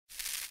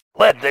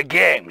Let the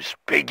games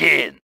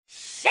begin.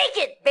 Shake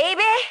it,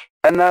 baby!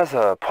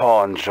 Another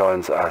pawn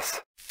joins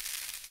us.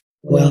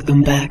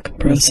 Welcome back,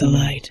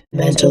 proselyte.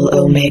 Mental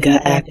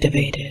Omega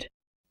activated.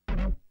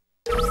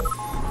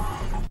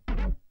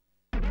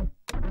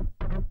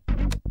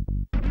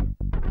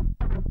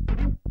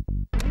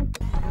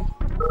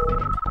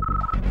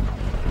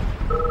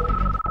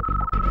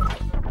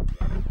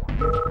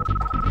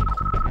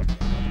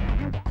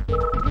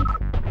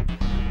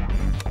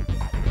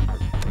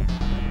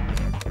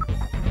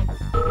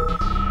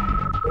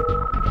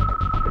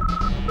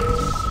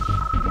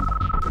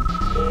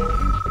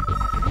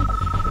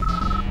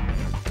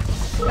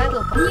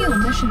 New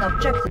mission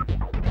objective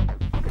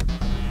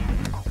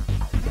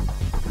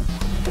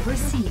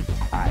received.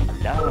 I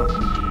love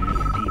meeting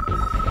new people.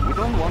 We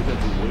don't want them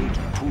to wait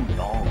too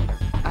long.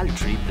 I'll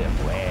treat them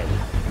well,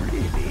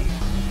 really.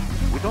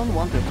 We don't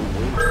want them to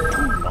wait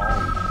too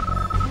long.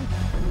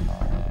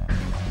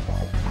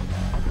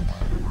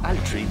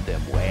 I'll treat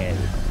them well,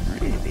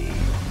 really.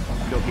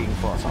 Looking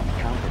for some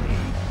company.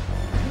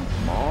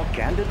 More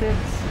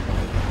candidates?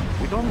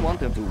 We don't want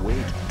them to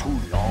wait too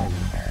long.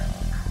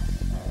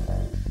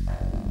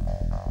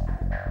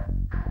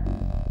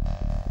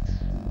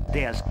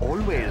 There's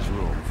always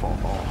room for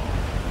more.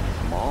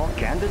 More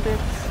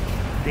candidates?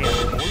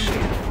 There's always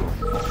room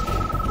for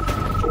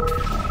more.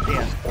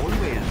 There's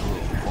always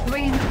room for more.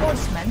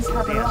 Reinforcements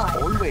have There's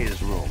arrived.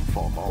 always room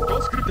for more.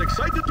 Conscript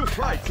excited to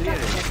fight.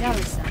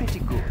 Clearance is pretty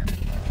good.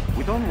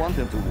 We don't want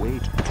them to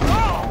wait too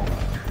long.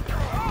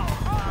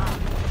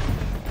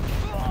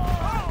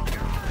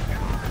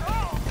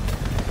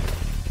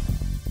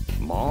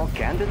 More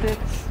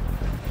candidates?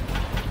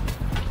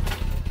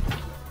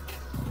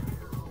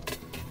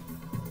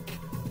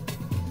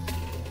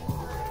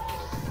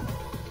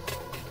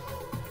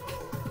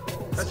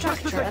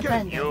 Structure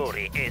abandoned.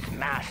 Yuri is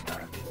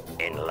master.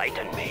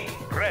 Enlighten me.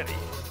 Ready.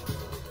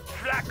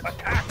 Flak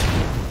attack.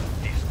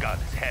 This gun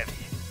is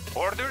heavy.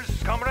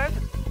 Orders, comrade?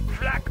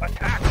 Flak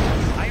attack.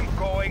 I'm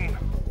going.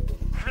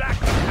 Flak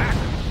attack.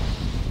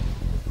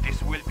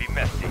 This will be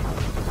messy.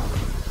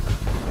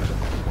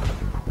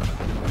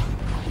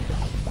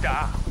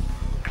 Da.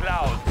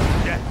 Clouds.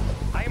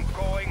 Death. I'm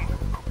going.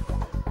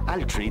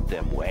 I'll treat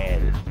them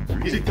well.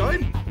 Is it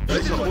time?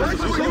 This is what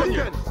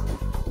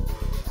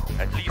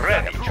At least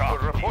ready,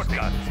 Chopper. This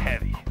gun is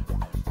heavy.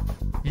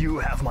 You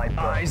have my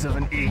eyes of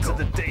an eagle.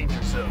 To the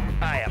danger zone.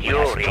 I am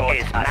Yuri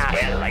is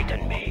master.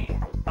 Enlighten me.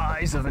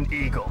 Eyes of an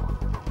eagle.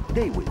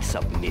 They will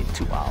submit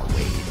to our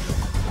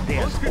ways.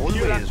 There's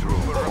always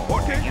room for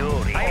reporting.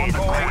 Yuri On is the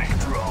quick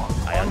master. draw.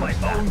 On my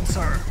own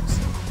terms.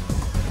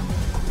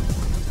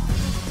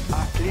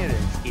 Our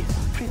clearance is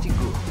pretty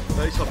good.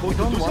 I We suppose to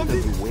don't do want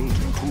them something? to wait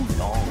too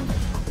long.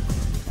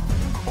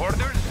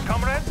 Orders,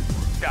 comrade?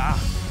 Da.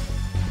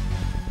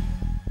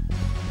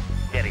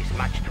 There is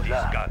much to learn.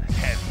 This gun is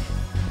heavy.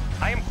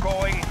 I am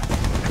going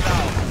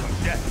cloud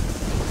of death.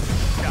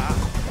 Da.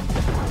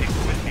 This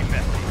will be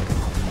messy.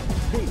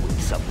 They will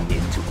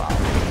submit to our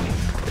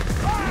ways.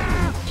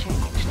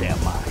 Change their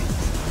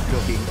minds.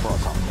 Looking for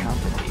some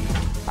company.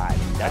 I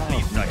love at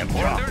least I have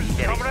orders,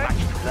 there is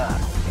much to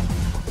learn.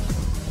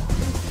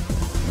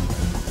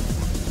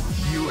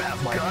 You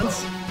have my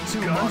guns. Too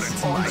modern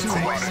to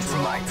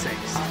my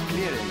taste. Our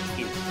clearance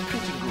is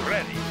pretty good.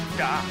 Ready,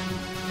 da.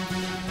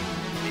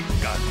 This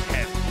gun is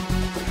heavy.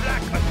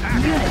 Black attack.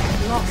 Unit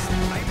lost.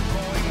 I'm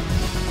going.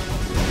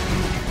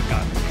 This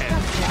gun is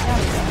heavy.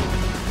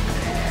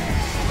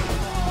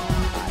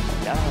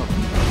 I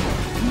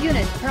love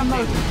Unit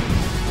promoted.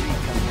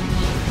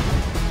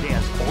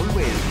 There's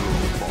always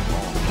room for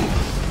more.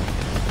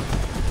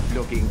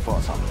 Looking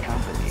for some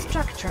company.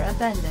 Structure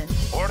abandoned.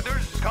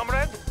 Orders,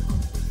 comrade?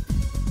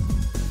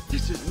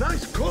 This is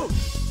nice code.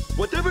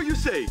 Whatever you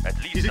say. At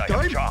least Is it I time?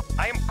 have job.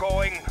 I'm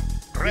going.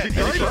 Ready. Is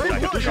it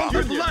time? What is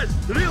your last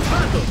real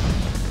battle?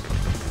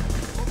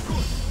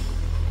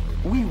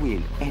 We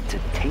will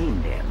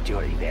entertain them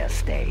during their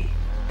stay.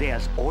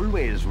 There's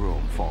always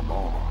room for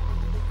more.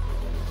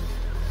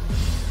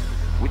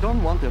 We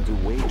don't want them to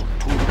wait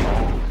too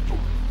long.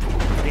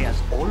 There's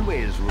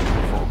always room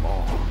for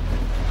more.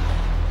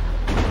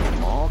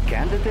 More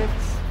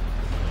candidates?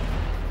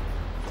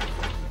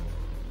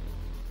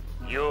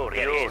 Yuri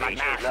is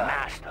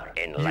master.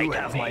 You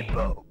have my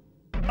bow.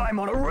 I'm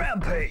on a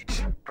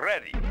rampage.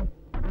 Ready.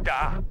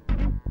 Da.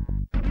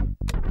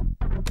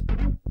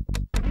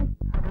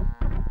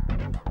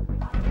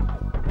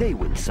 They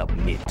will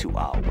submit to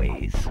our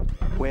ways.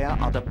 Where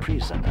are the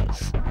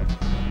prisoners?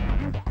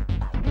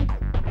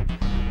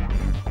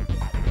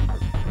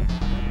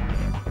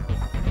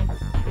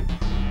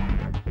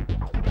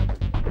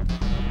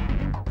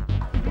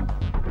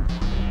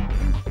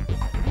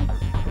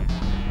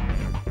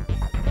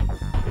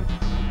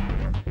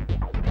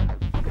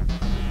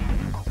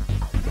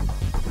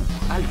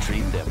 I'll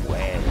treat them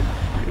well,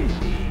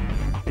 really.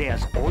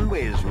 There's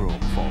always room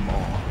for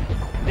more.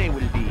 They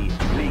will be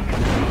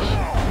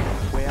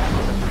reconditioned. Where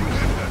are the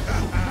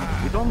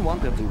prisoners? We don't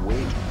want them to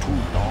wait too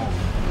long.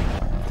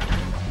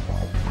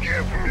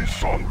 Give me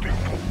something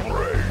to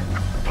break.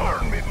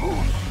 Turn me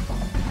loose.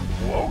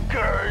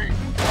 Okay.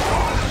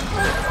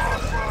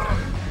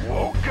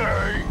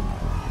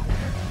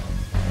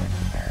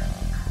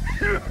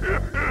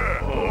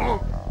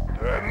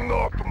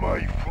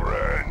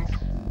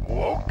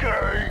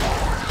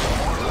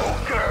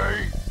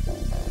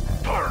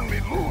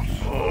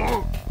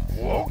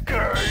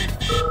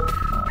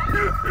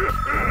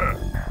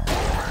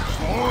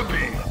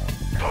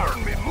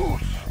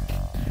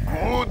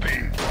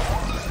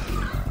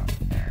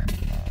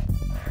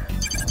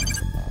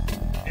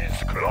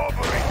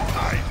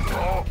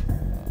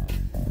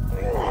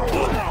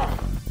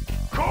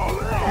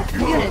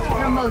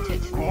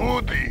 promoted.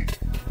 Goody.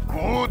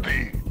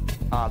 Goody.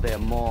 Are there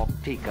more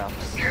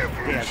pickups?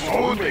 There's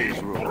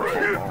always room for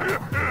more.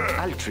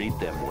 I'll treat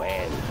them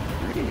well.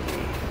 Really.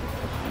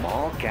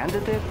 More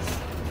candidates?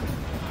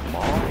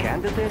 More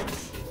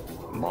candidates?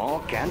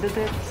 More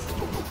candidates?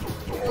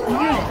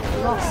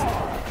 Unit lost.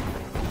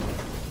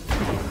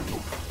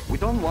 We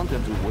don't want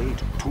them to wait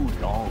too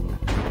long.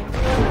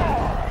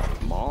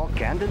 More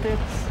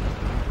candidates?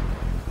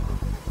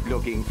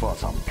 Looking for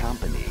some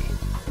company.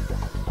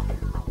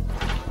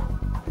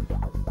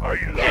 I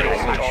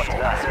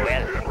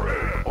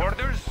well.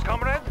 Orders,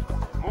 comrade?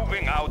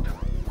 Moving out.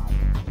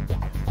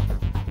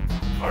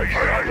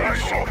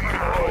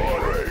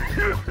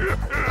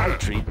 I'll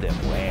treat them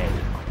well.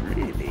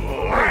 Really.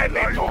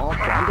 More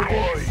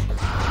candidates?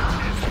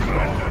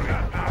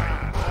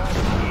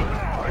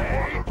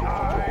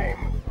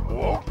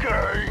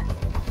 Okay.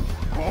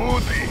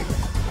 Goody.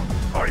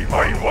 I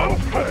want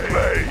to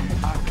play.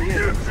 Our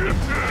clearance is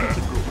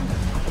pretty good.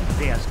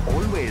 There's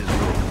always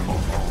room for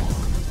more.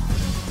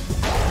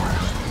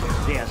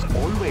 There's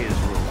always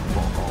room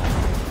for more.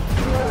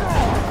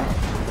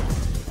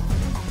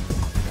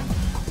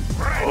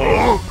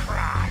 Oh,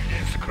 crash!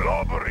 It's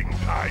clobbering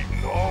time,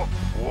 no?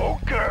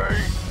 Okay.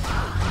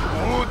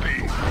 Goody.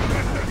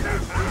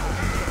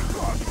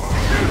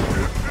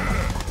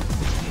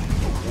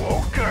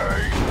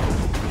 Okay.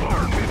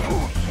 Turn me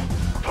loose.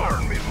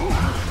 Turn me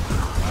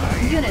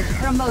loose. Unit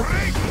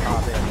promoted.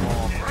 Are there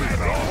more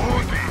people?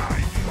 Goody.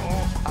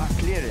 Our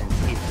clearance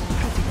is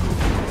pretty good.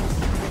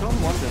 We don't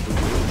want them to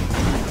wait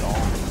too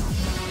long.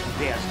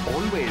 There's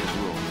always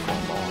room for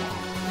more.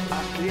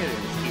 Our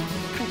clearance is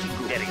pretty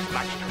good. There is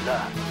much to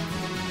learn.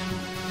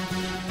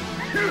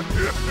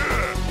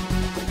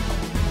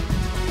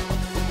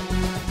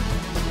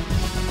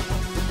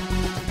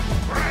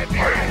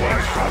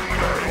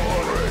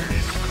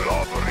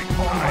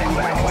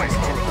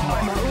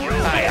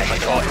 I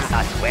have taught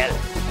as well.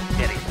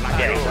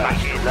 There is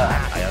much to learn.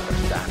 I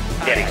understand.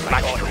 There is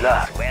much to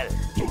learn. Well,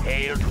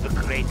 hail to the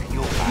great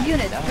you.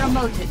 Unit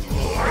promoted.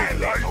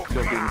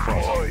 Looking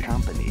for some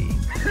company.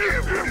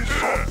 Give him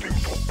something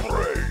to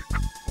break.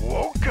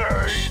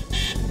 Okay.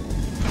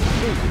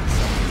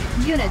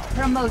 Unit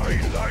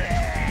promoted.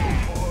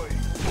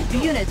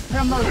 Unit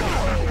promoted.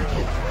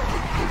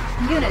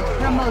 Unit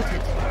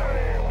promoted.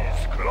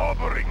 It's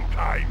clobbering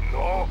time,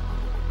 no?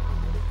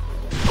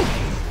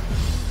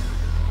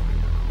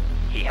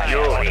 He has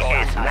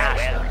taught his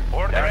master.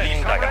 That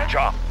means I got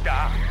job.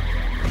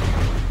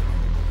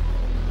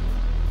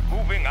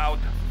 Moving out.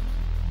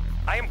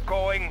 I am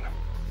going.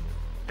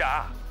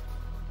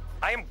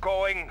 I am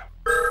going.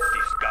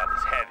 This gun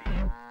is heavy.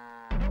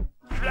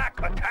 Flak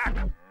attack.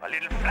 A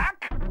little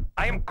flak.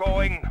 I am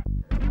going.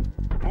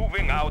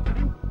 Moving out.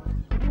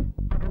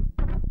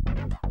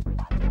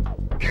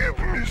 Give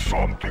me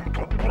something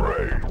to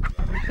break.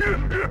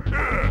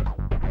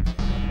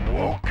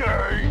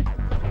 Okay.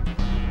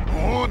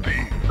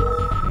 Goody.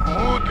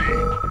 Goody.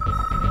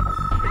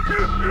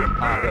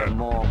 Are there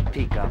more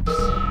pickups?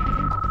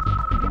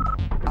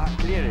 Our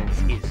clearance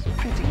is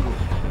pretty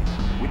good.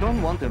 We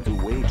don't want them to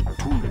wait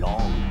too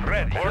long.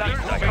 Ready. Orders,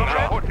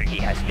 Comrade. He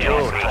has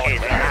taught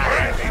his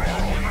master.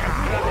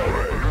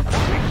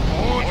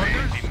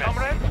 Orders,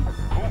 comrade.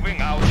 Moving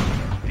out.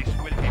 This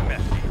will be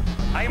messy.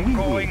 I am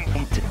going.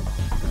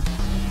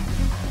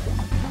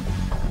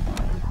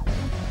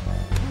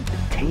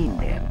 Detain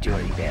them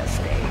during their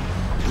stay.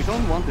 We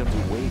don't want them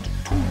to wait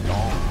too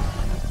long.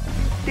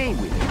 They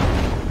will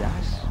agree with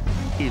us.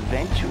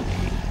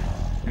 Eventually.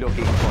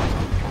 Looking for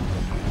some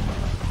company.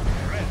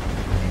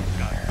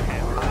 Our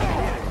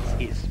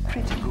clearance is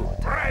pretty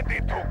good. Ready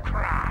to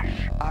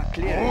crash. Our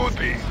clearance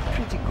Goody. is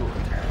pretty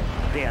good.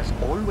 There's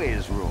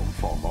always room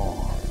for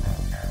more.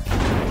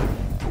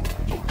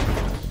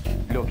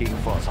 Looking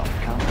for some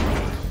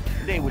company.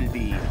 They will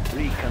be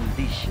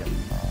reconditioned.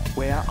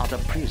 Where are the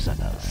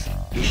prisoners?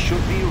 He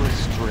should be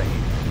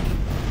restrained.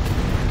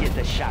 Get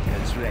the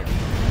shackles ready.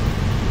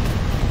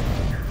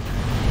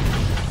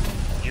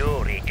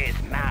 Yuri is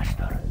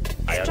master.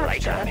 I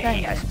understand.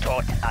 He has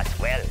taught us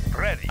well.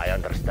 Ready. I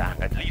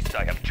understand. At least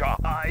I have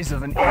job. Eyes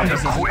of an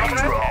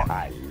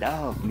I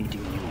love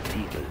meeting new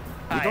people.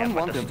 We I don't have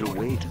want them to understood.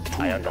 wait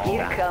too I long.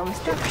 understand. Comes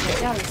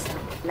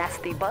the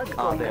nasty bug Are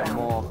going there round.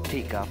 more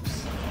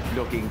pickups?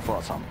 Looking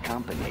for some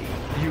company.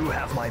 You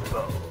have my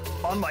bow.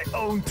 On my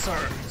own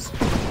terms.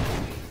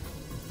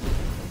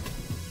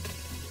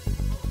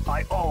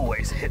 I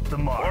always hit the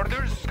mark.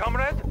 Orders,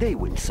 comrade. They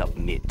will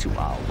submit to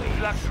our ways.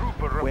 Black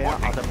trooper Where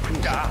reporting. are the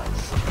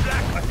prisoners?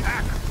 Black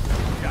attack.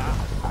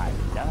 I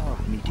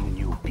love meeting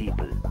new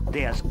people.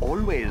 There's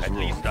always At room.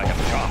 least I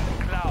have job.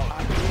 Cloud.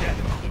 Death.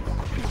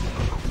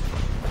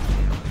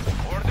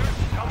 Orders,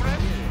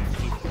 comrade.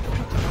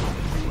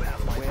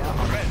 Where are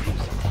the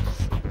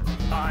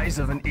Ready. Eyes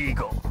of an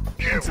eagle.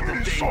 Give Into the me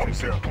danger something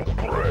zone. to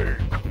break.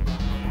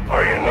 I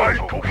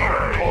like to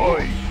have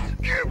toys.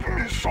 Give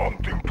me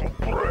something to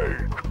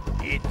break.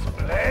 It's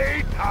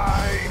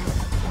playtime.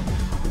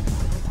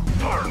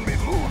 Turn me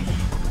loose.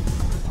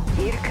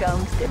 Here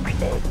comes the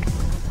plague.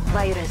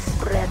 Virus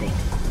spreading.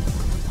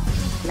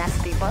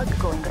 Nasty bug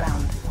going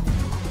round.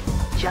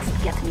 Just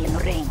get me in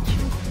range.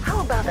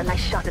 How about a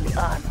nice shot of the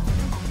arm?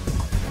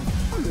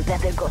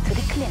 Better go to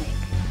the clinic.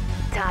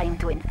 Time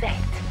to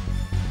infect.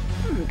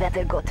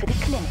 Better go to the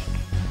clinic.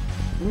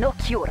 No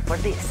cure for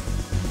this.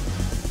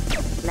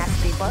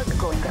 Nasty bug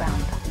going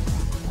round.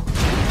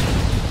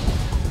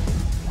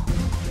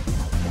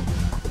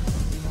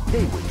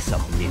 They will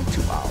submit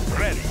to our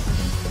Ready.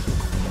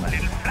 A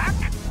little flak.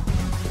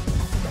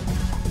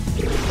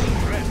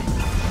 Ready.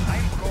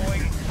 I'm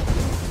going.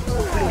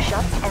 Blue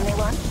shots,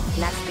 anyone?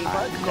 Nasty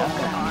bug going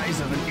round. Eyes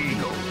of an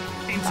eagle.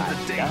 Into the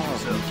danger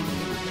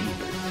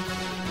zone.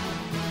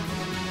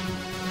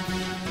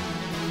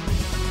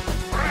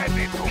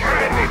 Ready to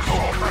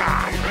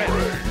cry.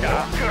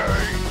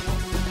 Okay.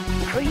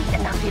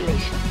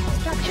 Pre-inoculation.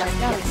 Just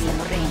get me in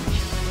range.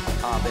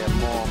 Are there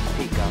more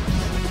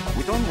pickups?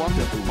 We don't want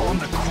them to On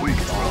the quick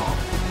draw.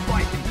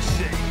 Fighting the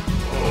shade.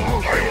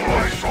 I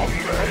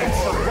am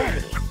so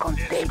very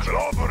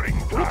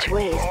contagious. Which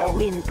way is the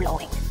wind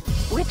blowing?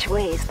 Which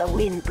way is the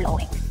wind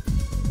blowing?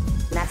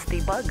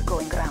 Nasty bug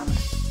going round.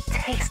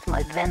 Taste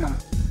my venom.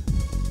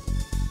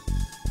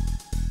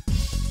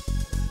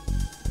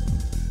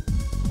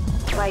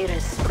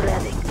 Virus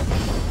spreading.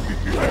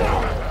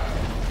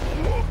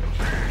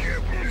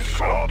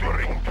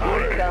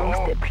 Here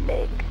comes the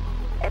plague.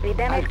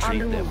 Epidemic on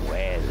the move.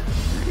 well,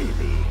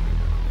 really.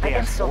 I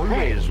am so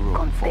very always room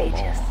for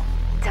contagious. more.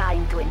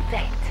 Time to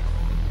infect.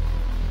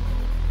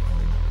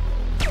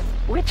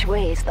 Which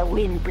way is the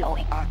wind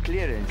blowing? Our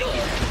clearance is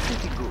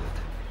pretty good.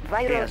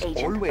 Viral There's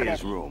agent always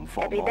ready. room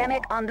for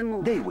Epidemic more. on the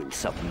move. They will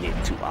submit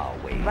to our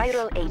ways.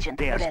 Viral agent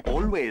There's ready.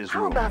 always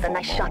How room about a for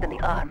nice shot of the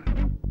more.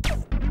 arm?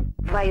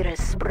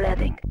 Virus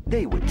spreading.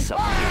 They will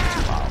submit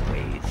to our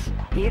ways.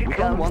 Here We don't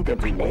comes want the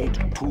them to wait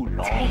plague. too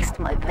long. Taste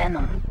my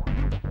venom.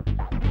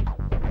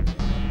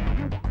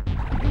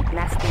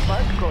 Nasty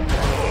bug going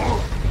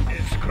round.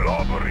 It's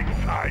clobbering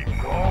time,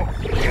 no?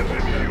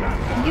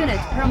 Unit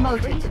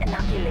promoted.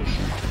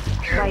 Inoculation.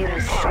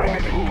 Virus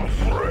spreading.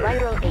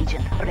 Viral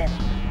agent ready.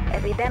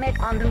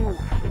 Epidemic on the move.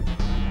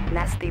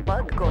 Nasty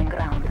bug going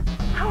round.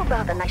 How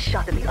about a nice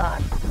shot of the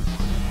arm?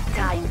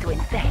 Time to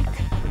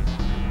infect.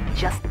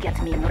 Just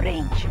get me in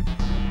range.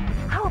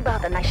 How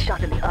about a nice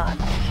shot of the arm?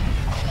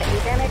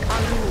 Epidemic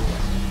on the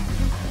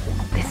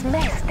move. This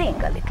may sting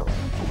a little.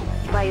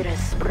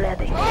 Virus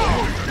spreading.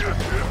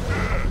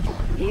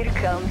 Here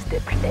comes the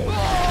plague.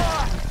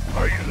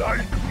 I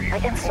like me. I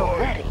am so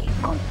very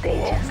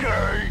contagious.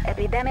 Okay.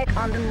 Epidemic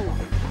on the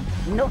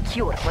move. No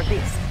cure for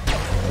this.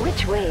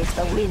 Which way is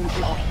the wind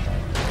blowing?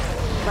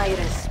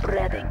 Virus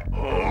spreading.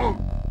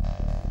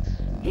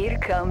 Here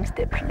comes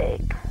the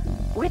plague.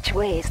 Which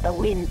way is the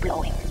wind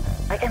blowing?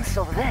 I am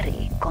so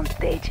very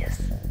contagious.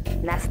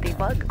 Nasty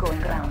bug going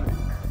round.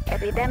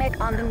 Epidemic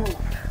on the move.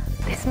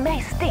 This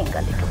may sting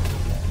a little.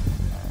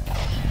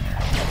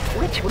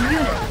 Which way?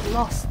 Unit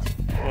lost.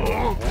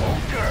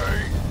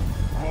 Okay.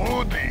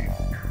 Woody.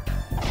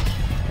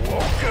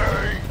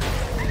 Okay.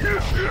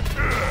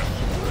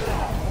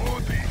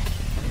 Woody.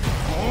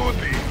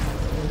 Woody.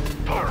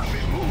 Turn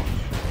me loose.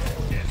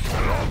 It's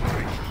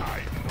clobbering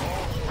time, no?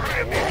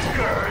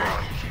 Okay.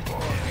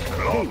 It's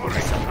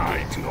clobbering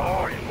time, no? I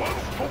want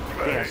to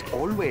play. There's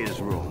always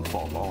room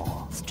for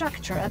more.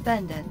 Structure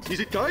abandoned. Is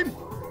it time?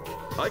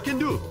 I can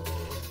do.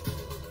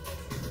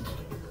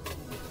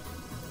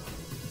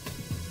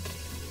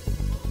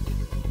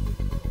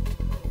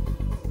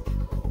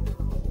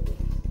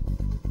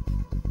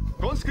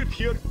 Conscript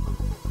here.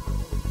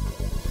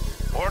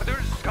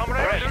 Orders,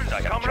 comrade.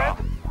 Orders, comrade.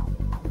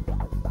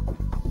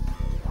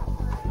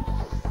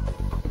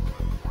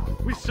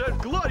 We serve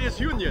glorious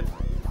union.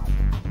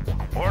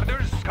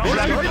 Orders, Right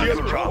comrade. here. Of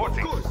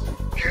Reporting. course.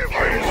 Give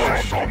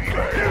me something.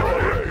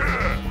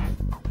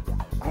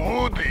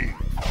 Woody.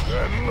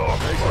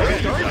 Enough.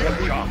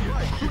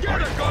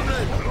 Together,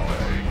 comrade.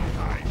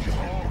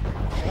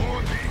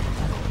 Woody.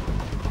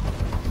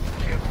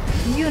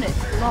 Unit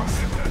lost.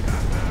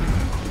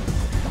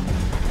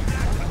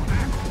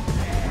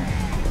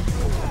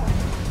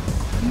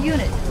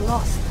 Unit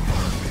lost.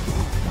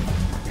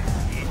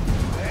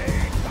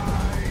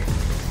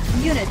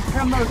 Unit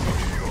promoted.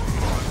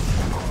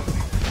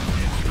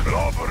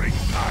 Clobbering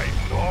time,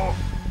 no?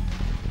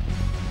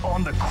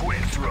 On the quick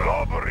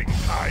clobbering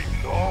time,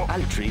 no?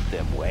 I'll treat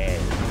them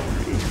well,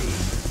 really.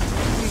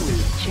 We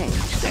will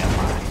change their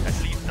minds.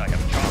 At least I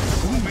have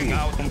jobs. We Moving will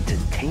out.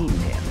 entertain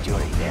them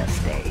during their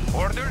stay.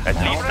 Orders, at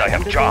least I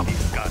have jobs.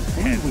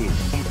 We will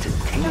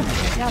entertain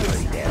them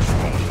during their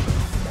stay.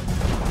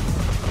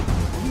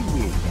 We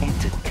will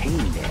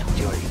entertain them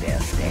during their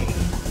stay.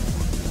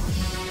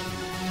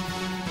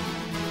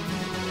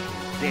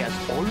 There's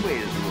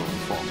always room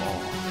for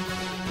more.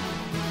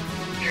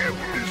 Give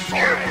me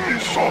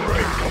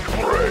something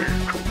to break.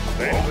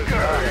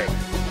 Okay.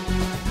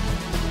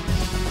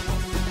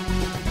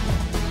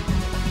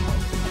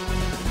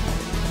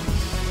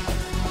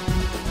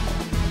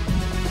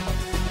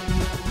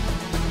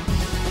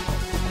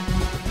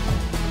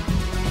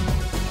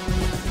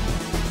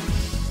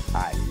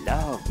 I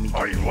love me.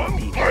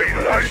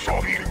 I like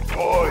something to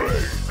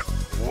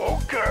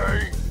break.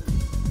 Okay.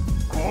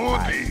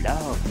 I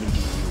love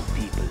meeting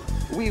new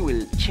people. We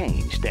will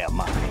change their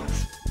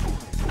minds.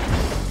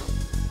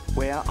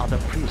 Where are the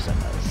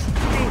prisoners?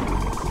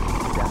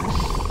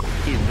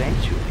 Thus,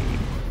 eventually,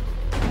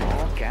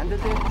 more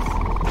candidates?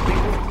 They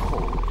look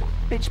cold.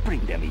 Let's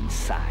bring them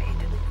inside.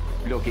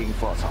 Looking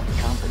for some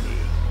company.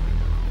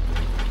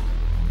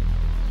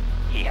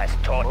 He has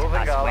taught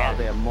us well. Are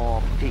there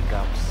more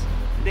pickups?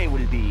 They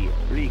will be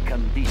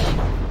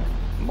reconditioned.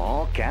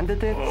 More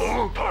candidates?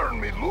 Oh, turn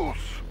me loose.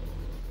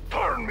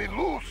 Turn me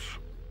loose.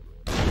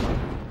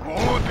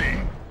 Woody,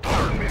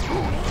 turn me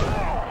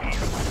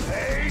loose.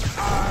 Hey,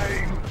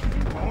 time.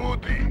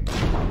 Woody,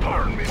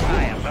 turn me loose.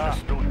 I am not a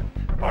student.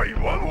 I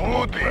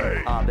want Woody.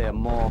 Are there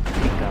more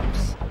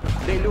pickups?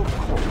 They look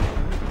cold.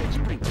 Let's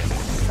bring them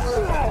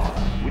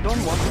inside. We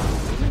don't want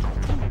them.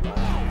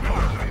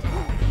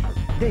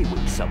 They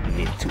will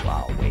submit to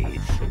our ways.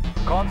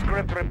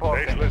 Conscript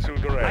reporting.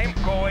 I'm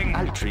going.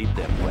 I'll treat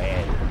them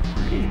well.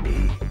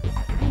 Really.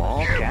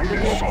 More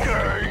candidates?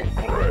 Okay,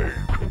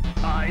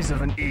 break. Eyes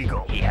of an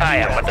eagle. I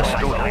am but a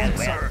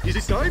student. Is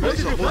it time? What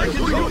is the flag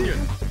in the Union?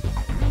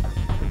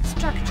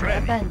 Structure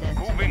abandoned.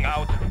 Moving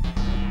out.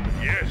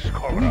 Yes, We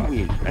Cora.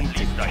 will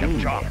entertain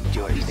them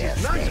during their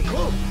Nice stay.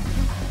 coat.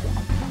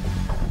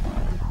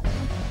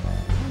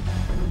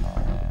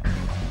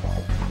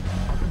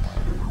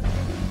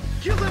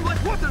 Kill them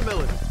like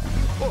watermelon.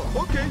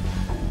 Oh, okay.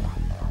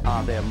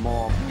 Are there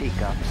more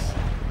pickups?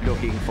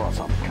 Looking for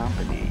some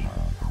company.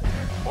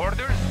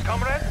 Orders,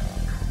 comrade?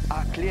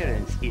 Our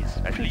clearance is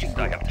At pretty least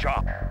I good. have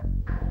chop.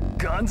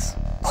 Guns?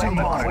 I'm Too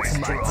a modern quick for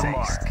my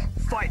draw. taste.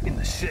 Fight in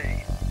the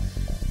shade.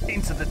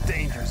 Into the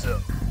danger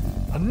zone.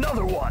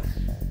 Another one.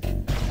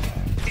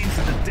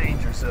 Into the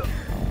danger zone.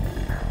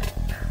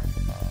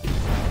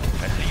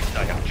 At least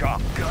I have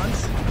chop.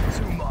 Guns?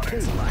 Too modern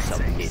They for my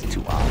submit taste.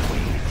 to our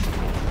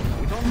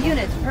ways.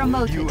 Unit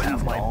promoted. You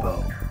have my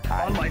bow.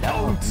 On my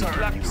own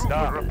Black terms.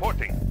 trooper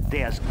reporting.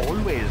 There's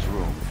always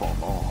room for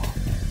more.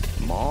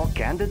 More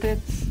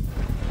candidates?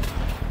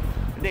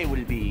 They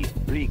will be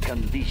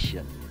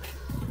reconditioned.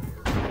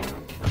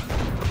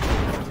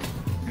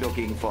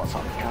 Looking for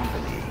some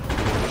company.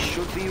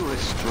 Should be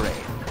restrained.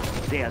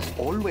 There's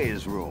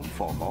always room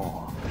for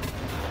more.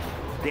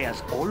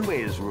 There's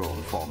always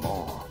room for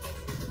more.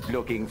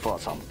 Looking for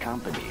some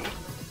company.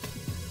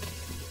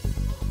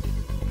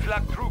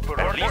 Flag trooper.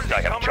 At least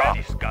I have chop.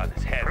 This gun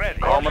is heavy. Ready.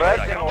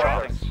 Comrades I in have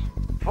orders.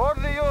 chop.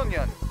 For the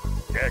Union.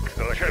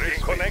 Excellent.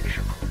 Checking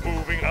connection.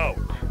 Moving out.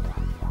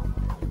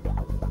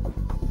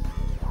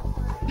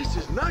 This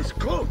is nice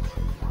coat.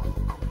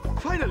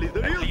 Finally,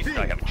 the At real least thing.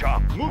 I have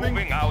chop. Moving.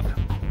 Moving out.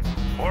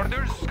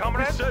 Orders, We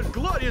comrade? serve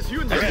glorious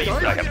Union. At least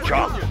I Time have for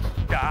chop. Union.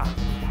 Da.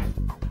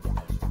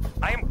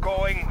 I am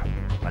going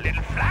a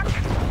little flack.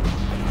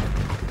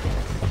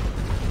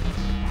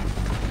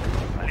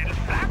 A little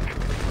flack.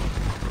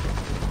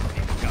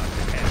 This gun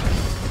is heavy.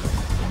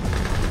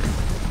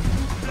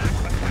 Flack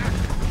attack.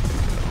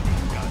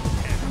 This gun is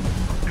heavy.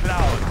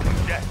 Cloud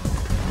of death.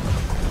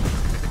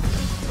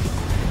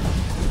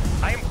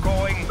 I am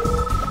going.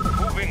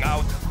 Moving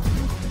out.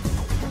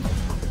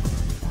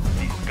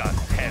 This gun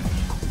is heavy.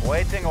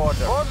 Waiting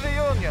order. For the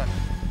Union.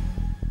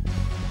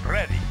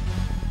 Ready.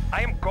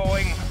 I am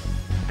going.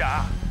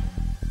 Da.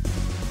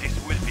 This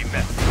will be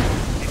messy.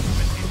 This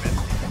will be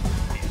messy.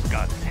 This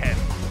gun is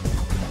heavy.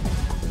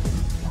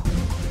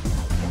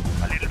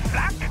 A little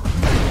flack.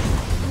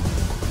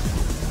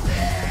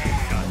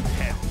 This gun is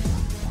heavy.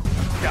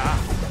 Da.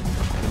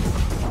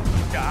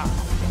 Da.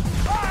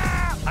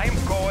 Ah! I am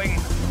going.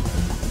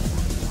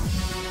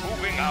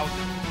 Moving out.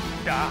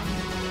 Da.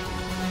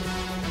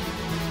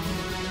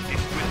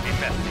 This will be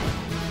messy.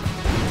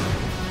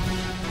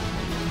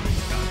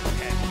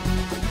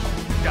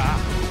 Da.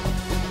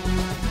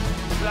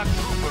 Black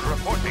trooper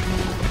reporting.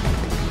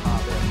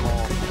 Are there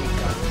more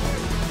pickups?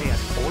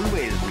 There's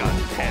always room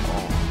for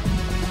more.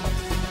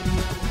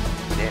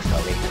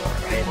 Desolator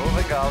ready.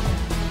 Moving out.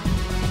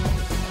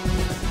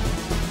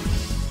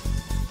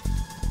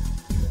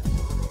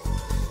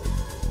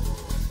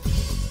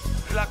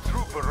 Black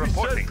trooper We serve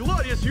reporting.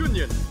 glorious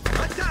Union.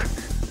 Attack!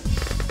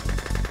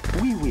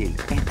 We will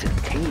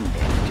entertain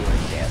them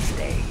during their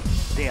stay.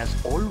 There's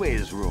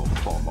always room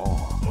for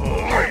more.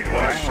 Wait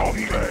for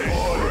something.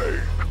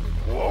 Break.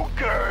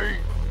 Okay.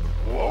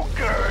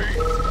 Okay.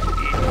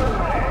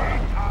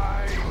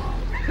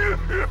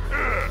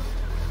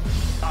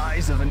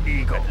 Eyes of an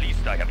eagle. At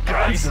least I have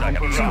Eyes tried. of I an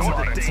have eagle.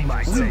 tried. To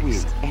my We will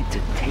taste.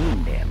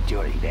 entertain them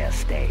during their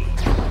stay.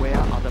 Where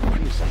are the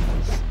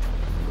prisoners?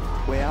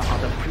 Where are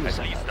the At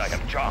prisoners? least I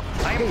have chopped.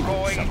 I They am will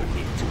going.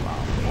 submit to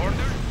our Orders,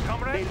 They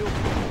comrade?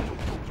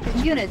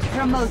 look. Unit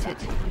promoted.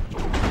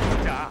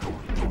 Da.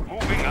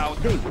 Moving out.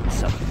 They will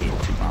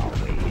submit to our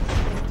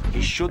ways.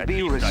 He should At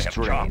be least I have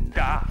restrained.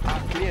 chopped. Da. Our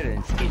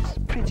clearance is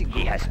pretty good.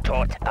 He has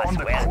taught us On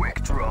the well.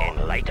 quick draw.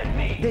 Enlighten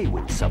me. They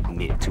will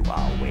submit to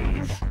our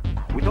ways.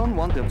 We don't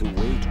want them to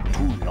wait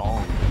too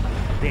long.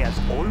 There's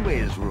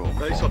always room Are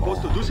for you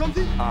supposed to more. do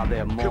something? Are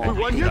there more we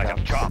run I here?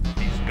 have chopped.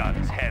 This gun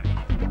is heavy.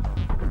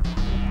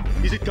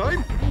 Is it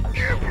time?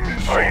 Give me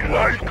some I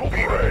like to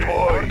play.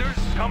 Orders,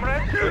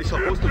 comrade? Are you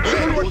supposed to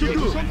do what to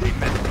do? Something?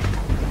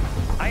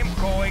 I am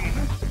going.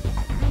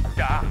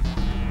 Da.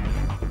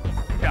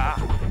 Da.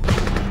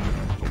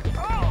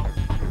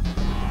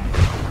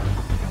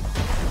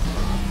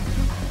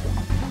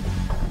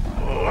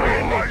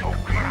 I like to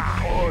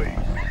cry.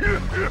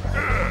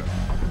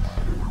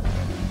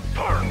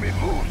 Turn me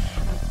loose.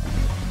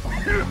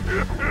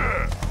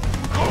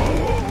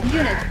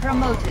 Unit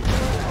promoted.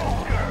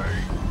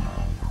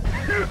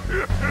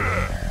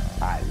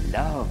 I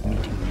love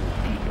meeting new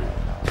people.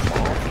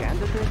 More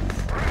candidates?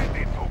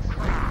 Ready to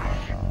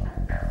crash.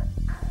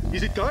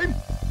 Is it time?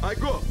 I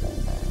go.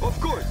 Of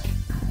course.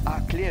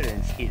 Our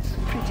clearance is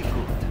pretty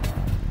good.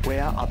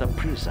 Where are the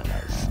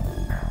prisoners?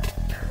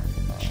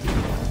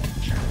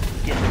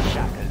 Get the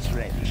shackles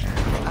ready.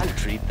 I'll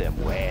treat them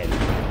well.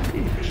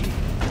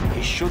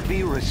 He should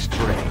be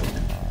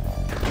restrained.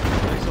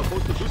 Are you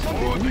supposed to do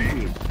something?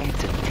 We will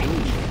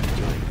entertain them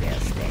during their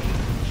stay.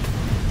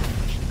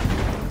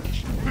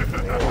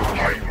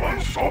 I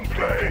want some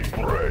play.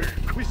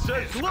 Break. We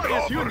said It's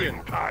glorious union.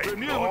 clobbering time,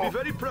 Premier will be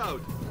very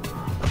proud.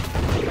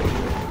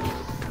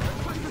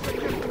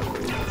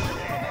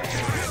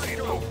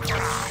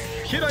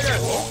 Here I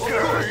am. Of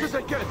course as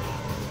I can.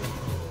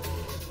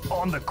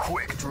 On the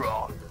quick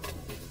draw.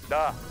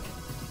 Da.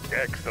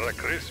 Extra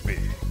crispy.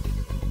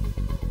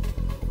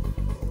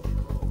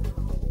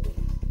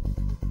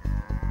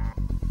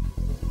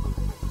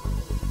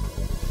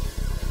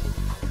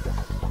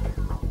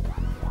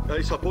 Are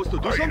you supposed to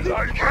do I something?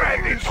 like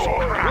ready to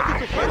crash.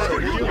 Wanted to fight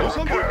for you. Do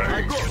something?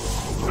 I go.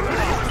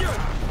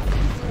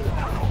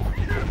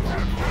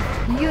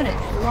 Unit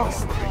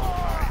lost.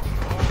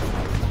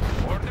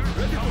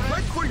 Ready to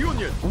fight for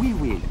Union. We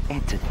will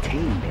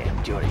entertain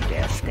them during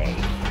their stay.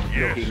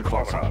 Yes, Looking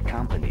for some comrade.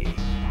 company.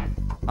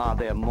 Are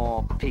there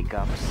more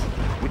pickups?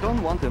 We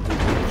don't want them to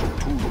wait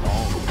too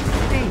long.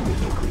 They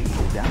will agree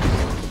with us.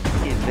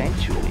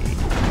 Eventually.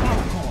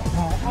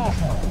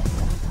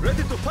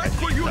 Ready to fight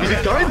for Union. Is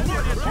it time?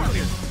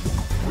 Union.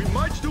 We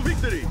march to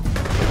victory.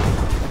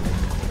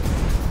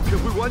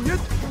 Have we won yet?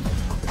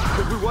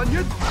 Have we won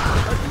yet?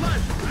 At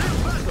last, real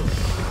battle.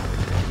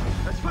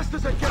 As fast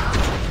as I can.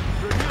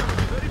 Premier will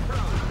be very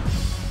proud.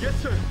 Yes,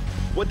 sir.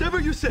 Whatever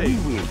you say.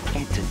 We will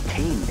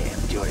entertain them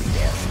during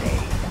their stay.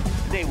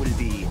 They will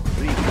be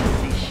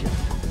reconditioned.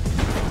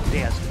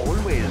 There's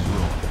always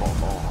room for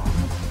more.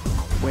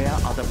 Where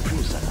are the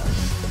prisoners?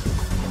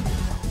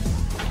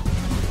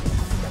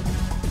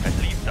 At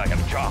least I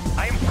have job.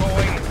 I am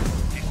going.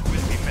 This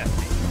will be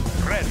messy.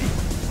 Ready.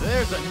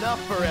 There's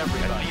enough for At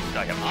everybody. least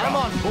I have job. I'm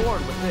on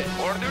board with this.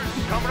 Orders,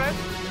 comrade?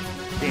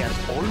 There's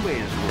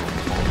always room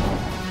for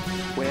more.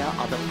 Where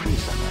are the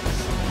prisoners?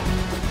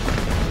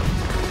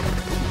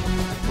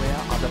 Where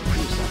are the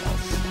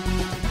prisoners?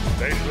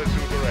 Stainless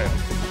Ubered.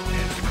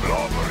 It's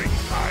clobbering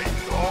time,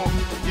 no?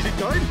 Is it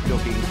time?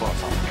 Looking for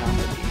some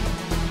company.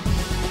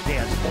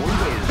 There's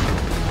always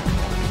room.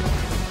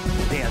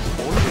 There's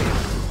always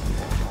room.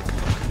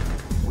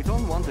 We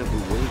don't want them to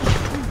wait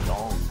too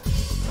long.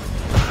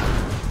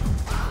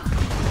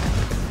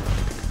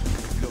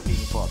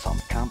 Looking for some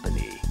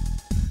company.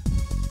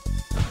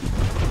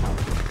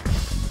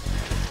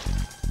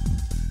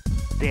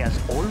 There's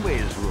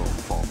always room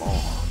for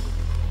more.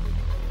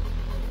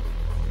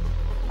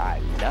 I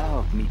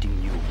love meeting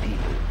new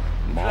people.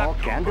 More Flag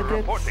trooper candidates?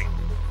 reporting.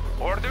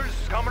 Orders,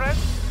 comrade?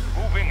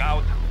 Moving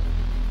out.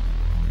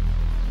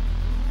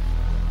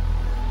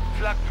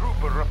 Flag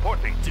trooper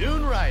reporting.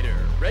 Dune Rider,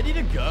 ready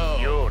to go.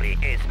 Yuri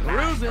is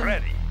Cruising.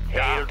 Ready.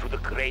 Hail to the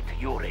great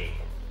Yuri.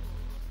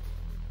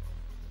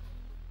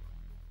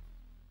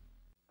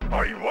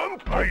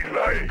 I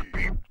like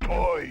big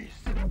toys.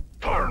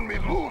 Turn me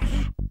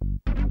loose.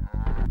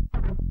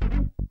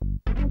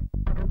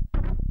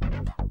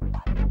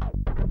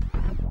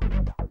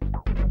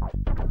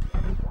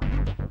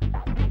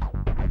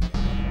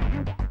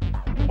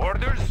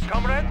 Orders,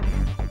 comrade?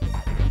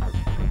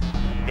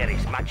 There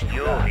is much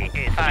Yuri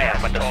is I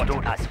have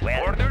understood as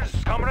well. Orders,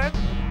 comrade?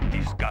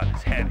 This gun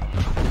is heavy.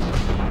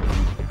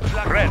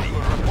 Flag ready.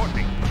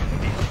 Reporting.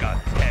 This gun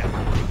is heavy.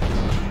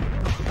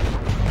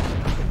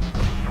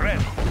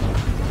 Ready.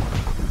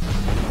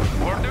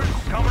 Orders,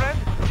 comrade?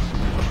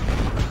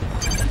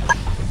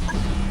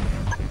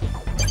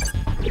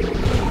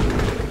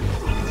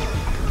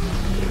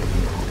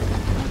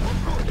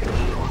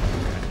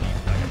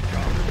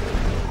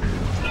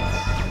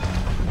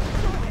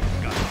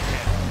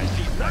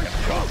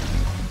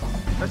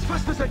 As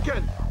fast as I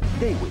can.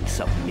 They will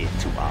submit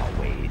to our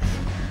ways.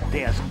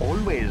 There's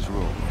always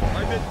room for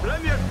I made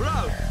Premier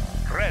proud.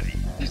 Ready.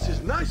 This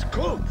is nice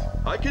coat.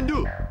 I can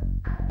do.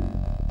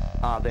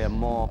 Are there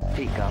more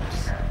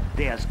pickups?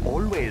 There's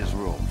always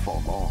room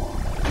for more.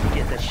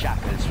 Get the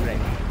shackles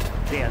ready.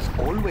 There's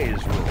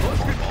always room for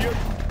Oscar here.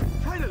 more.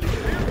 Finally,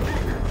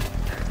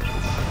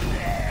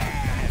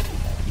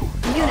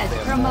 Unit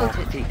More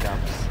promoted.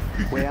 pickups.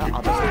 Where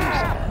are the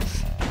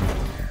prisoners?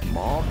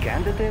 More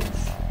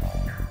candidates?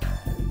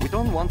 We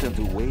don't want them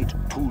to wait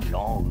too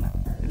long.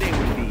 They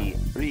will be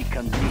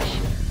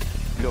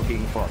reconditioned.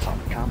 Looking for some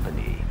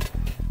company.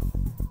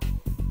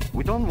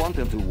 We don't want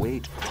them to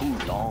wait too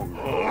long.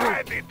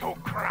 Ready to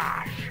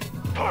crash.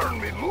 Turn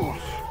me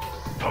loose.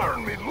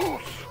 Turn me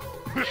loose.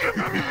 Give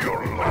me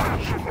your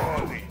lunch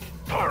money.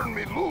 Turn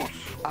me loose.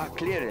 Our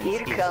clearance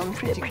Here is comes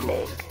the pretty good.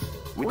 plague.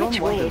 We Which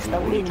don't want way them is to the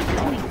wait wind too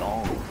blowing?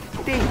 long.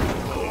 They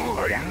will.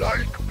 I Yes.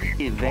 like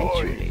big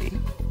Eventually.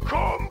 boys.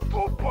 Come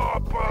to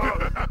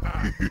Papa.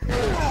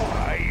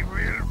 I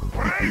will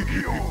break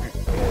you.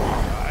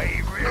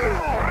 I will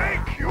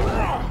break you.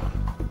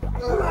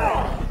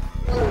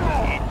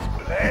 It's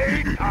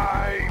playtime.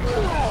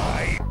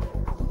 I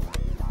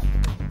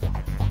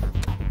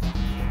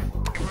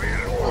will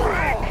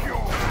break you.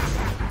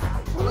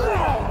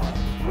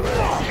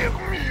 Give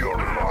me your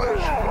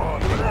lunch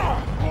money.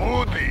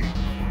 Woody.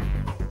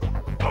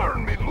 Turn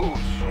me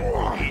loose.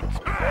 It's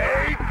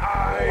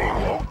playtime.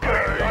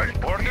 Okay.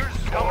 Orders,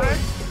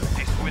 comrade?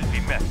 This will be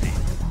messy.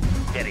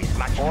 There is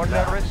much to Order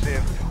learn.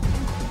 received.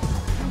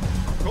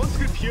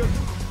 Conscript here.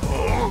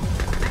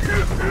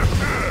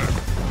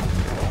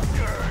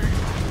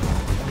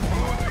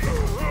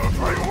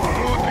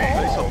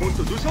 Are they supposed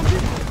to do something?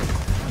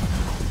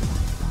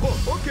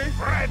 Oh, okay.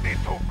 Ready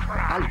to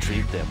crash. I'll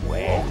treat them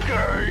well.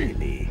 Okay.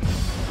 Really.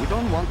 We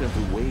don't want them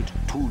to wait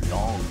too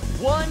long.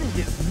 One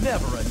is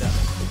never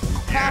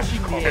enough.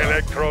 Hashing the air.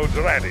 Electrodes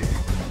ready.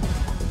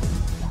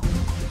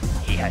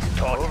 He has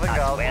taught Moving us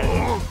out.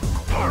 well.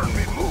 Turn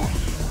me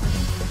loose.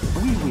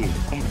 We will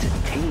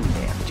entertain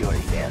them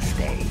during their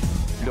stay.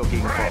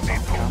 Looking for Ready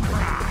some to company.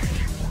 crash.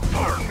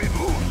 Turn me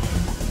loose.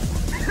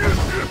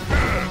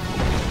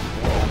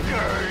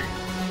 Okay.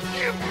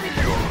 Give me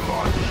your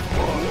lunch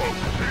money.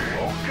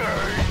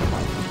 Okay.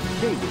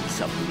 They will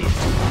submit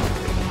to our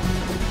will.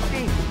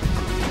 They will.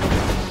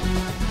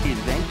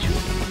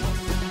 Eventually,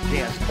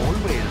 there's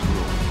always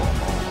room for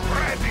more.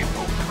 Ready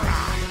to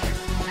crash.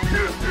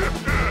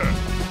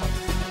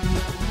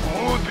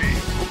 Woody.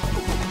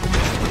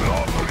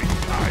 Robbery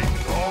time,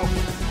 no?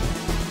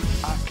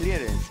 Our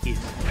clearance is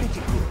pretty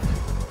good.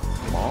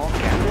 More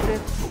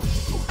candidates?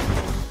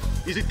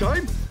 Is it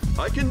time?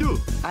 I can do.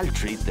 I'll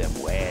treat them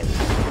well.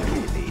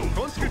 Really.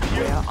 Conscript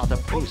here. Where are the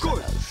Of course.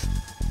 prisoners?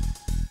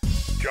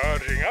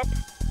 Charging up.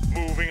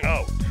 Moving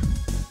out.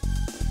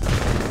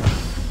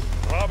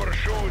 Rubber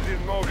shoes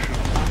in motion.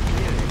 Our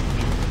clearance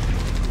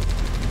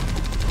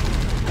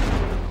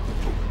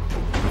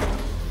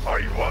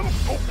I want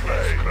to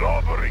play.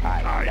 Robbering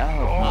I time,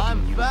 know. no?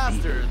 I'm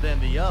faster than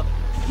the others.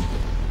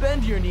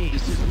 Bend your knees.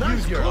 This is nice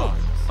Use your clothes.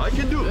 arms. I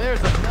can do. There's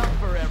enough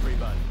for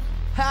everybody.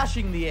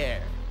 Hashing the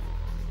air.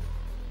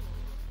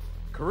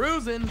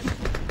 Cruising.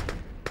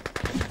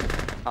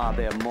 Are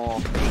there more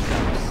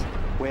pickups?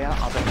 Where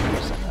are the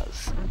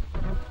prisoners?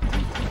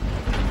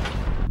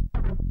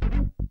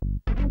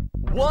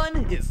 One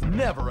is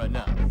never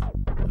enough.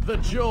 The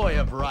joy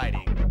of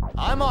riding.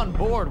 I'm on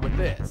board with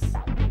this.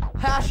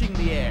 Hashing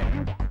the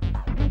air.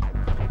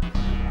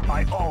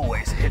 I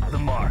always hit the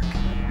mark.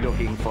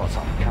 Looking for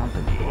some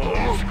company.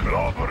 It's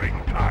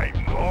clobbering time,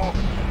 no?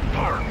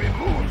 Turn me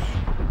loose.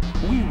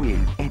 We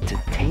will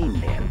entertain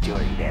them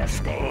during their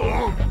stay.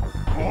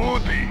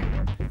 Woody.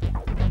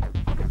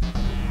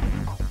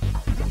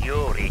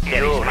 Yuri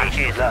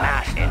is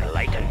master.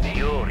 Enlighten me.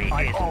 Yuri is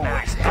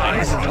master.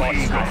 I Taught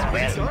believe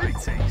us well.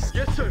 things.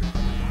 Yes, sir.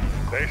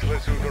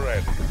 Faceless suit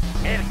ready.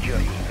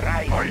 Mercury,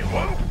 rise. I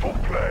want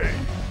to play.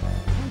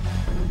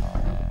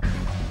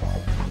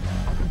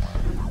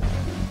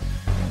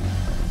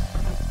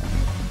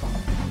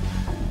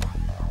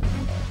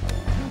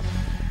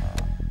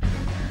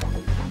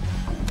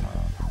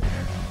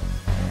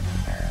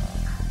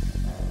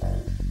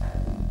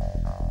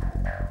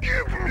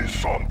 Give me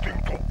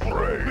something to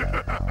pray.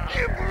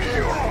 Give me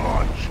your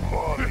lunch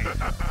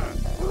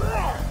money.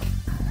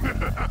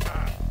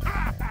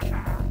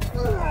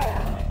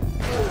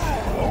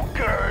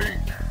 Okay.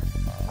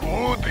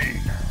 Goody.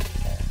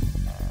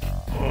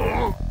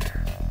 Huh?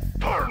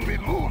 Turn me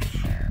loose.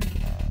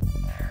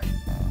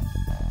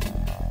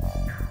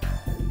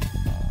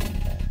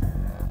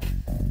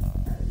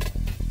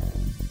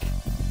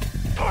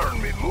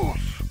 Turn me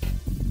loose.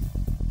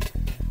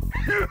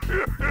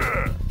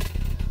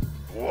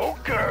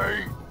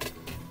 Okay.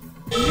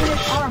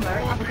 Unit armor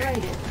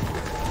upgraded.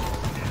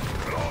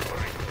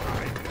 Clobbering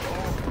time, no?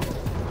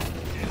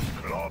 It's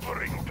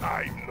clobbering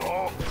time,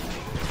 no?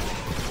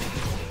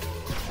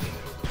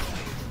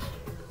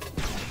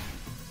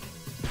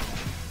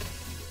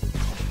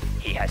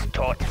 He has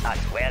taught us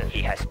well.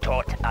 He has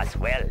taught us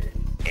well.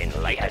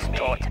 Enlighten me.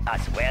 Taught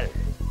us well.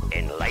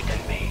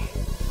 Enlighten me.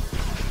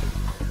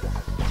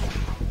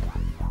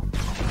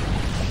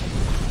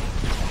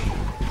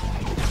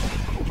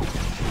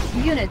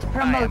 Unit I am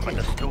promoted. but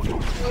a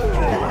student.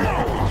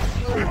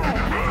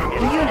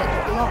 Unit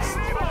lost.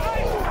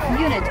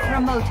 Unit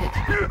promoted.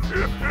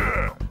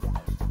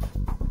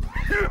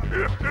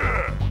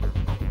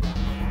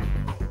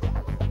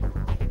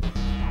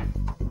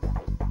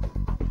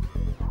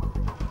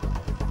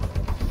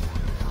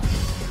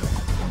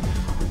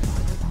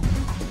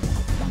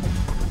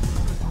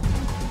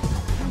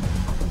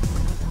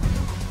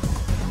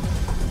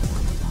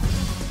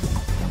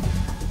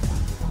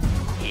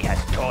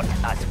 has taught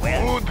us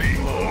well. Woody,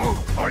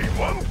 I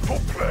want to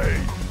play.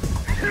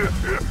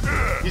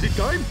 Is it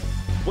time?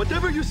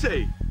 Whatever you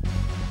say.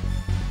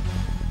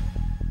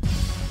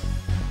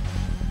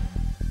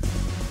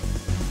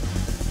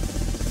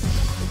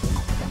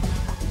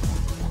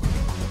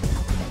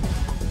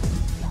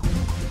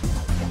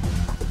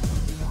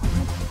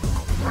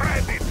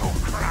 Ready to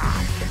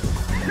crash.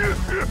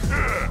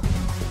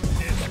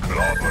 It's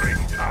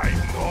clobbering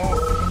time, no?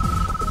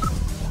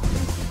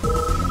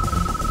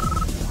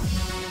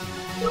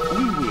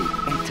 We will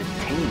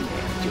entertain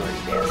them during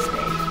their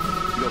stay,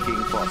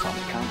 looking for some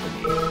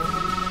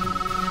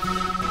company.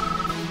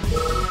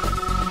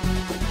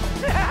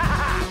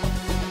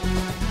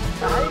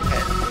 I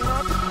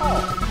cannot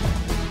call.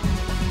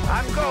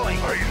 I'm going.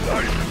 I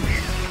like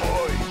this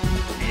toy.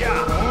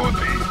 Yeah.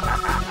 Woody,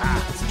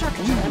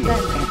 Structure We will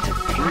abandoned.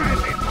 entertain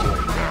them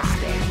during their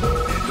stay,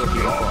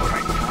 looking for some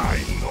clobbering company.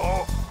 time,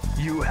 no?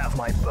 You have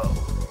my bow.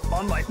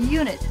 On my...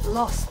 Unit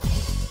lost.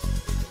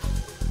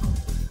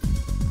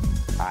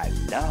 I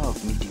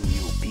love meeting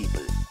new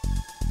people.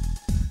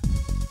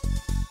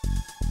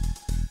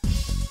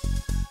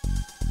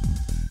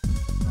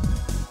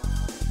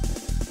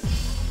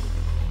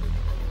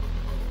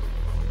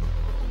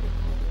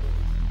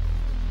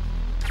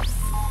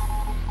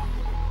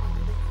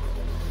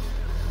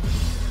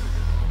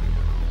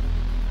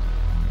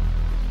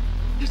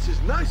 This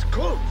is nice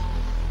clothes.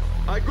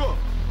 I go.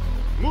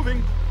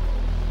 Moving.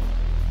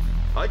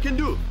 I can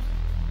do.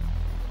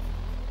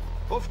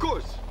 Of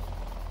course.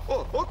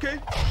 Oh, okay.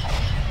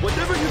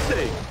 Whatever you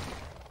say.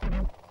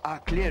 Our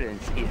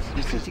clearance is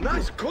This is pretty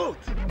nice good. clothes.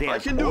 I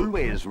There's can do.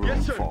 always room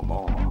Yes, sir. for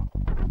more.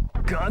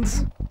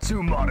 Guns?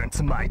 Too modern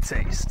to my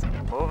taste.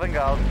 Moving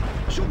out.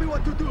 Show me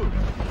what to do.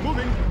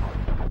 Moving.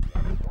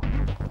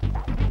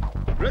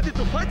 Ready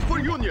to fight for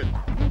Union.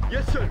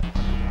 Yes, sir.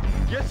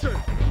 Yes, sir.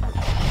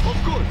 Of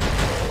course.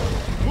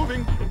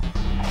 Moving.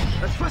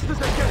 As fast as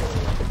I can.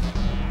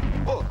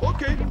 Oh,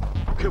 okay.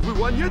 Have we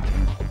won yet?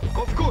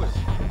 Of course.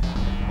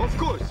 Of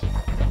course.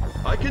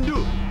 I can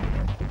do.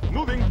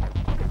 Moving.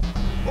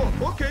 Oh,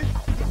 okay.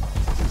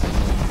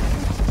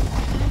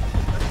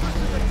 As fast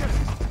as I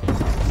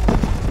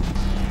can.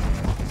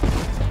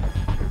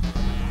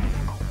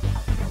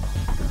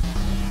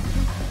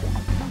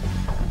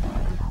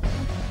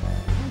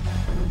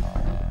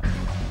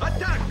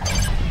 Attack!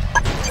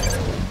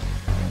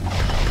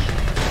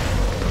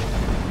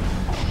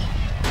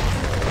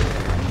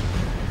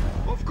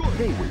 Of course.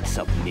 They will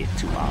submit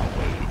to our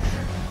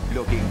ways,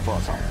 looking for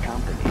some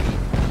company.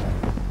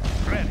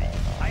 Ready.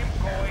 I'm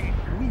going.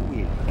 We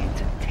will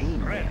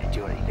entertain them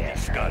during their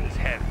This gun is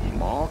stay. heavy.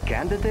 More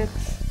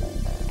candidates?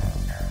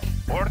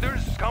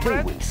 Orders, They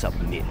comrade? will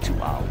submit to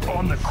our ways.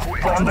 On the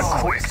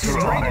quick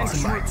straight into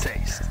your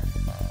taste.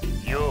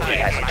 Yuri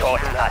has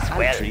taught us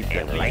well treat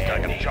them in like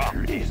lighter a job.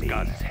 This Really?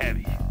 gun is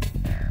heavy.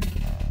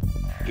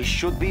 He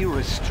should be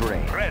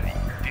restrained. Ready.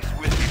 This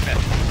will be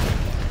better.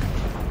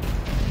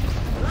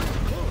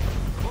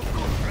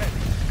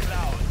 Ready.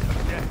 Clouds of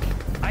death.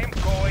 I'm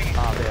going.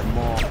 Are there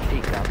more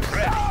pickups?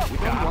 Ready. We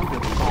don't want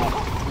them to go.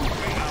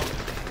 Moving out.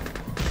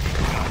 This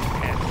gun is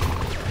heavy.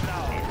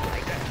 Clouds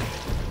like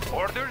that.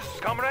 Orders,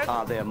 comrade?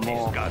 Are there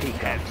more This gun is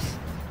pickups? heavy.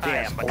 I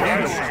There's am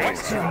always always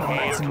too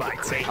modern to my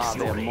taste. Are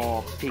there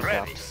more Ready.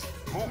 pickups?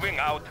 Moving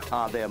out.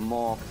 Are there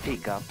more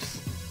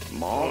pickups?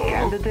 More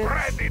candidates?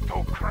 Ready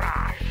to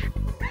crash.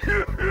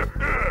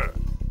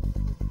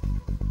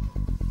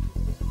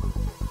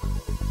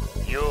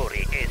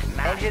 Yuri is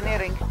master.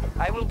 Engineering.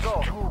 I will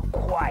go. Too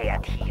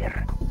quiet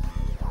here.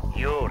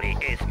 Yuri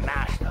is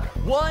master.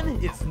 One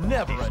is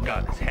never This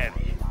gun enough. is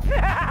heavy.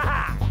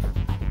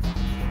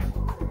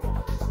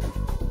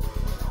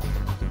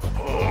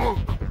 Oh,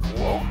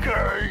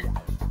 okay.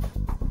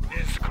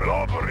 It's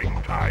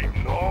clobbering time,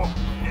 no?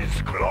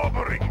 It's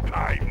clobbering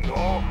time,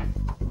 no?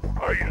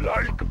 I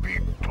like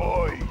big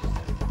toys.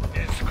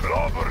 It's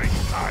clobbering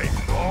time,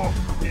 no?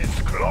 It's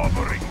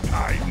clobbering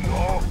time,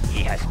 no?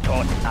 He has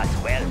taught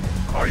us well.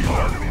 I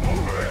love to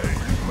play,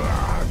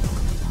 man.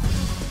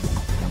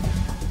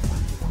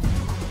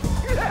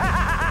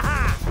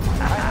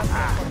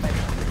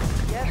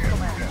 Yes,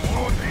 Commander.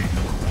 Woody,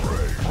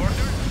 pray.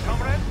 Orders,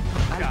 comrade?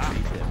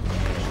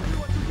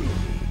 Yeah.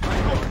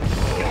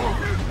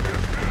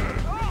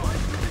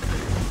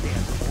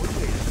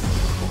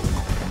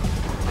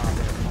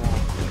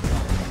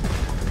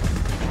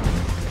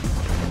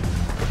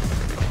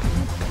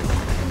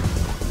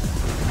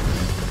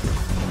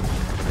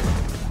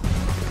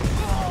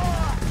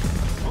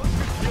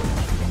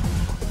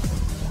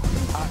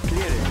 Our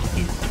clearance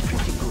is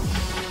pretty good.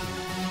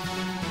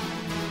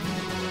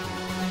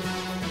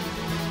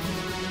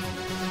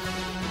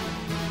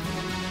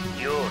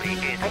 Yuri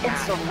is I am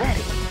so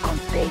very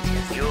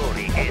contagious.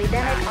 Yuri is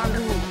Epidemic on the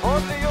move. For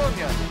the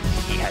Union.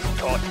 He has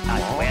taught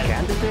us More well.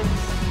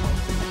 candidates?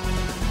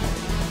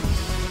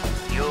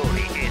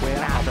 Yuri is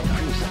Where are the master.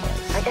 prisoners?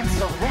 I am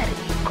so very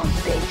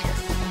contagious.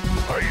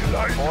 I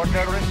like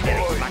Order big is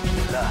very toys. much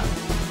to learn.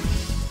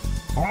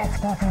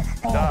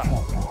 Done.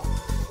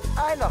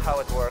 I know how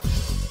it works.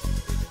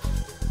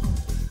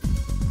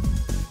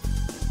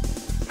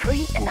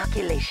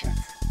 Pre-inoculations.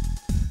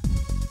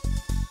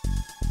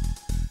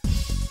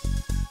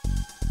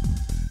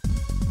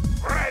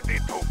 Ready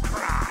to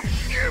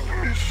crash. Give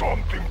me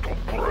something to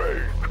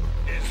break.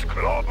 It's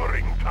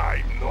clobbering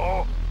time,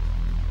 no?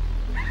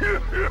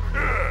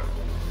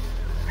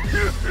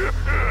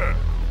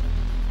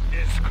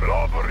 It's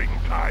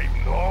clobbering time,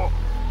 no?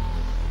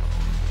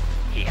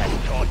 He has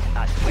taught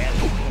us well.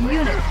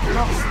 Unit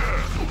lost.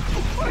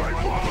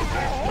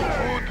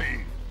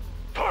 Woody,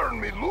 turn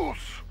me loose.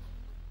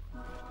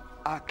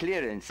 Our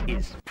clearance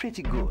is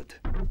pretty good.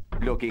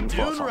 Looking for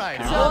Dune some right.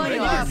 company?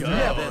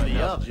 Never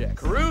the object.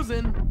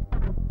 Cruising.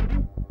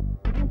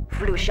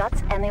 Flu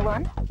shots,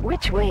 anyone?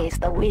 Which way is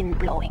the wind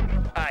blowing?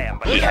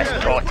 He has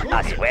taught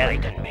us well.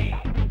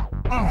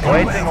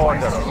 Waiting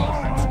order.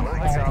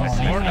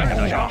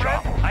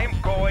 I'm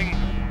going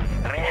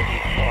ready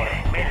for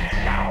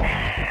meltdown.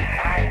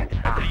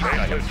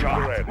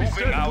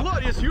 Moving out.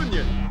 Glorious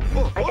Union.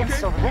 Oh, I am okay.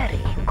 so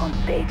very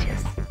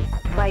contagious.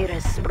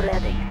 Virus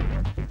spreading.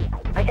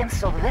 I am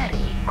so very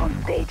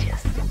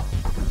contagious.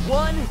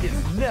 One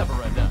is never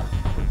enough.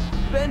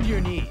 Bend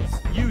your knees.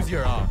 Use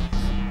your arms.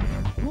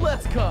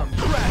 Let's come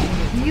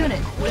crashing.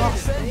 Unit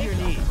lost. Bend your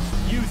knees.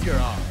 Use your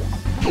arms.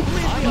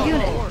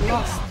 Unit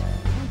lost.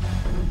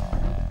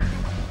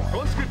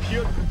 Conscript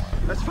here.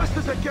 As fast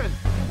as I can.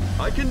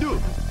 I can do.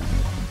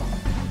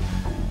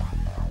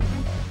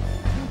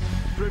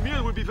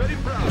 Premier will be very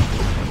proud. As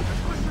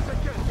fast as I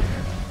can.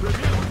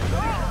 Premier will be very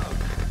proud.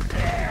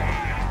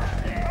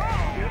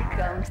 Here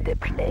comes the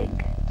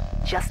plague.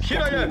 Just Here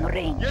get I me in am.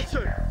 range. Yes,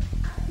 sir.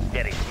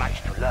 There is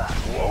much to learn.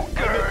 I'm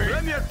the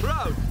Premier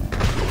proud.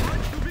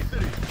 March to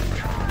victory.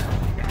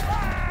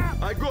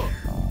 I go.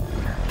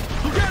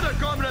 Together,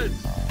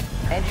 comrades.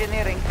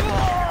 Engineering.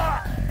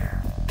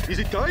 Is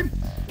it time?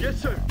 Yes,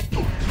 sir.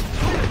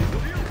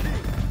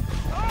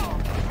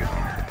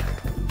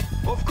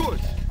 Of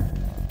course.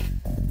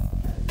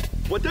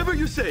 Whatever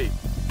you say.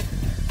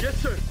 Yes,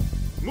 sir.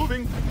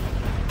 Moving.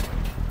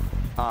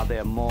 Are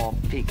there more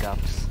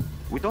pickups?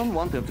 We don't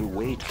want them to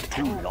wait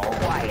too long.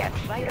 Quiet.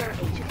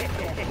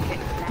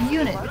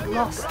 Unit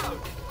lost.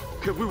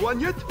 Have we won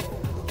yet?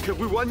 Have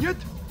we won yet?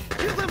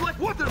 Kill them like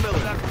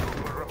watermelon.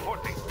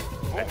 Reporting.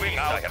 Moving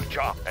out. I have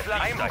job.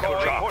 I'm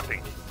going.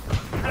 Reporting.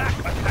 Black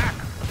attack.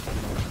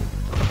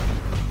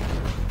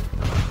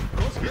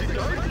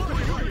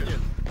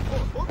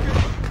 Oh, okay.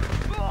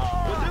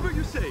 Whatever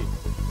you say.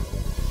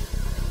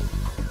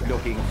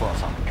 Looking for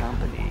some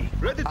company.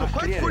 Ready to Our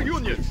fight for clearance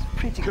Union. is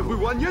pretty Have we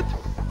good. won yet?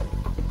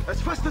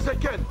 As fast as I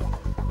can.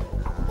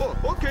 Oh,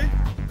 okay.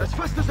 As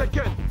fast as I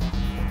can.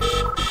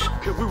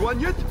 Have we won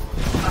yet?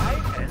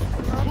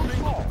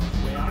 Moving.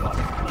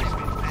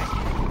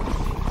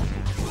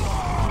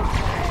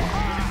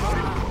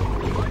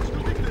 March to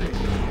victory.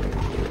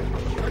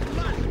 At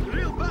last,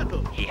 real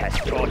battle. He has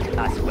taught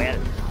us well.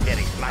 There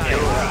is much to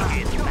learn.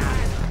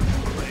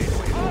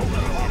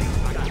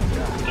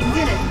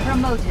 Unit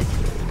promoted.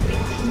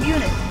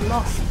 Unit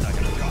lost.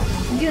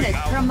 Unit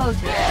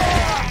promoted.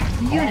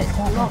 Unit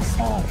lost.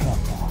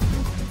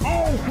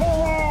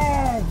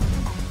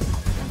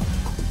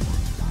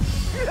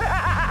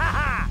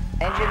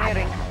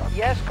 Engineering.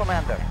 Yes,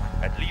 Commander.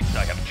 At least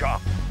I have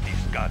job. This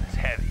gun is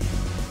heavy.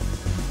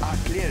 Our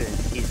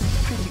clearance is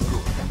pretty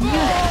good.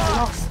 Unit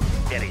lost.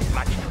 There is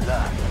much to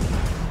learn.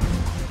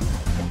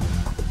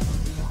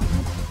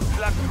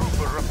 Flag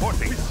trooper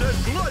reporting. We said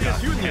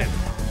glorious Union.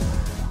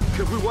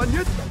 Have we won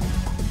yet?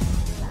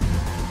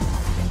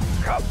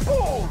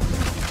 Kaboom!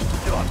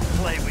 Don't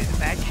play with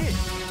matches.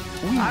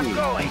 We I'm will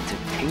going.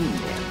 entertain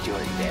them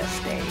during their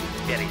stay.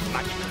 There is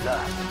much to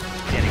learn.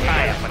 There is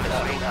tire for the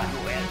soldier.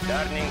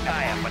 Turning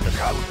tire for the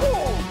soldier.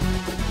 Kaboom!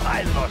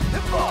 I lost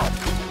the bomb.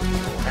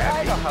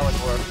 I know how it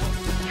works.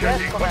 Yes,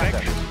 Checking Commander.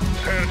 connection.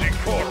 Surging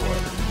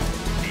forward.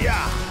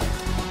 Yeah.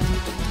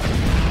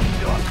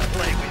 Don't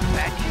play with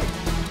matches.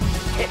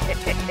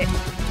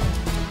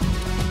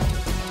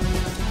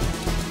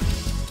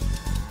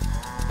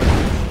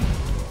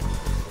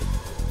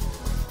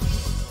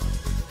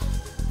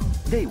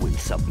 They will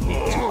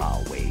submit to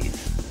our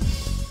ways.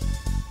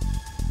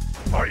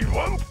 I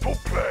want to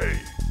play.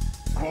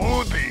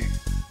 Woody.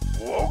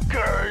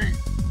 Okay.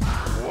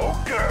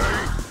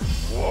 Okay.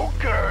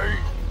 Okay.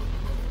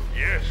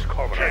 Yes,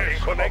 comrade.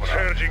 Checking connect.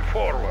 Surging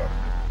forward.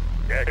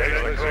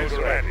 Excellent is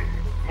ready.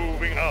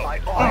 Moving out. My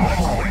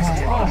armor is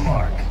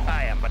mark.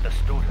 I am but a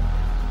student.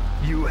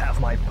 You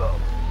have my bow.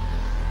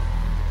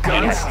 He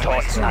has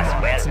taught us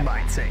That's well.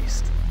 my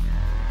taste.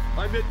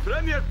 I made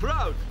Premier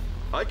proud.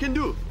 I can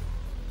do.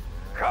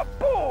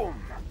 Kaboom!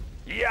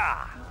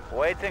 Yeah!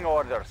 Waiting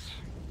orders.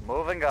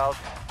 Moving out.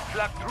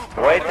 Flag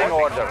trooper. Waiting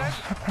reporting. orders.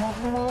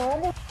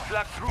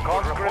 Flag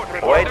trooper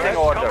reporting. Waiting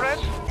orders.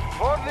 Comrades?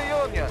 For the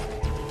Union.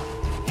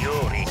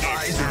 Yuri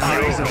is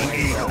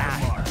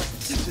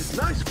This is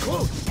nice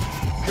close.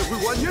 Have we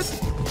won yet?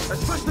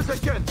 As fast as I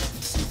can.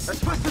 As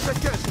fast as I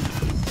can.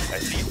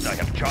 At least I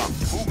have job.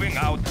 Moving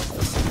out.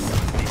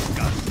 This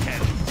gun's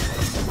heavy.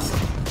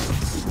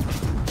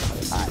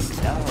 I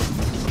love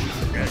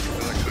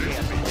Excellent.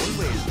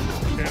 Always.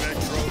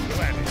 Electro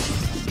planet.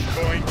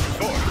 Going to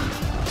source.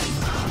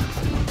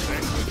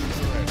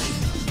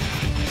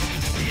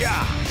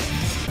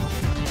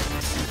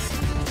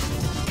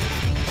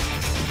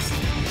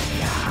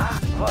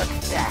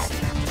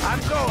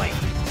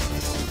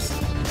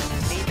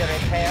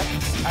 hand,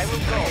 I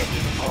will go.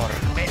 Or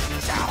melt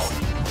down.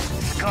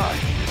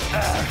 Scorched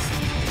earth.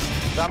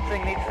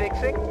 Something needs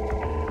fixing?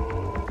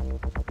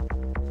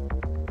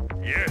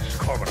 Yes,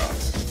 comrade.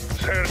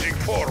 Surging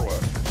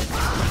forward.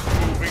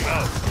 Moving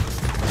out.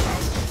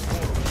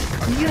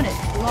 Unit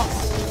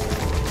lost.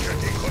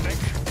 Getting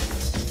connection.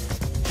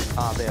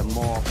 Are there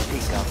more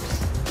pickups?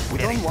 We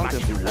don't want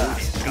them to wait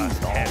too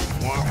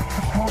long.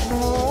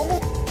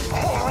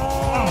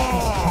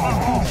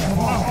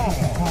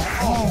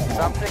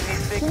 Something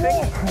needs fixing?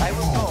 I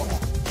will go.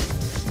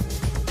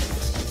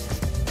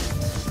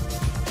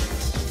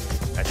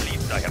 At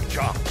least I have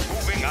job.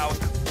 Moving out.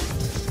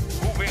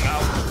 Moving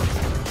out.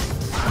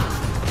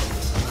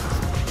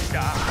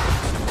 Da.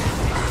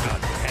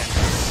 Discard hand.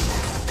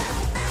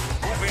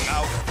 Moving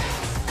out.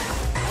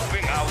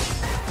 Moving out.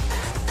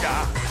 Da.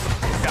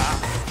 Da.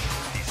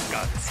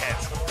 Discard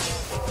hand.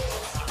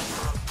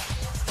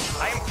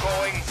 I'm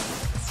going.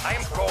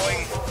 I'm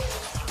going.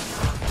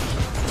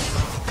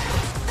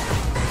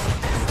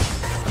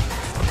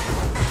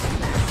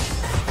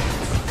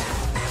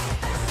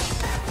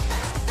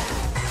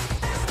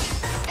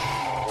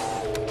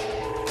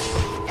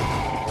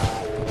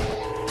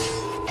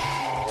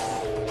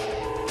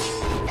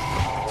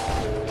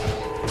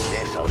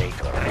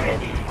 Desolator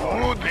ready.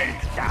 Woody.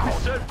 Down.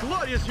 Sir,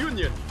 glorious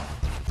union.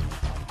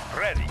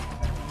 Ready.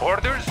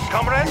 Orders,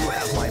 comrade? You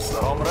have my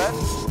Comrade?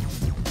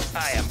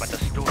 I am but a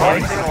student.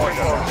 Waiting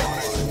order.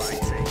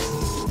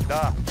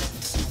 Da.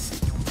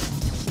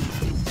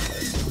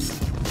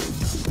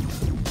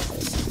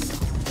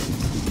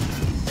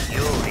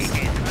 You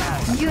begin.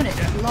 Unit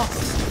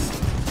lost.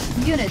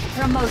 Unit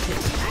promoted.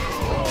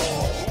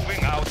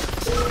 Moving out.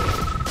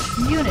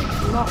 Unit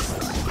lost.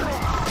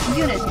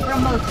 Unit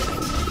promoted.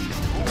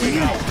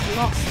 Unit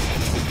lost.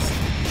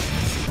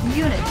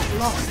 Unit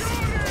lost.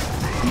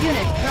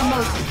 Unit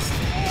promoted.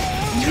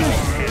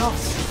 Unit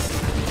lost.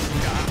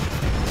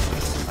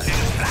 A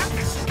little slack.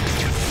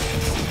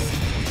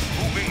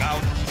 Moving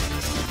out.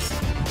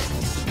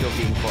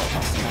 Looking for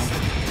some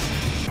company.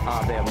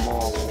 Are there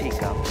more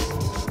pickups?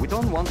 We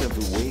don't want them to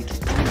wait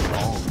too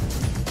long.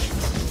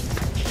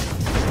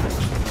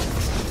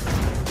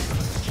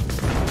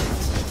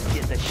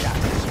 Get the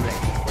shadows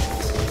ready.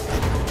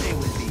 They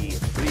will be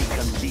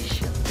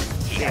reconditioned.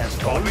 He has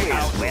told me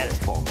out well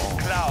for more.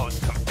 Clouds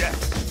of death.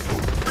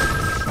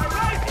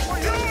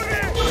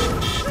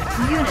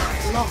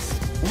 Unit lost.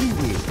 We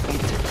will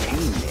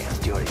entertain them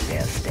during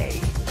their stay.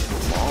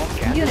 More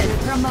Unit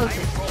candidates.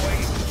 promoted.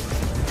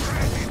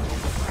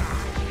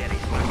 There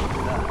is much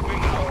blood.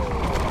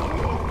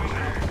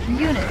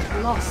 Unit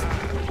lost.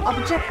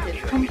 Objective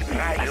complete.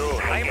 I'm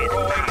going.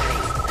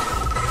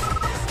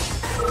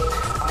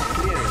 Our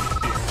clearance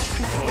is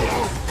pretty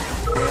low.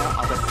 Where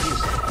are the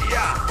prisoners?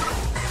 Yeah.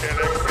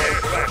 Electric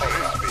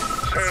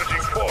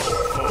surging forward.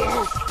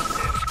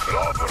 It's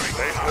clobbering.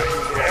 They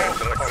yes,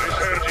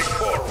 surging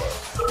forward.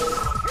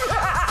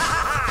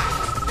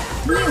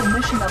 New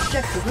mission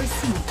objective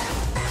received.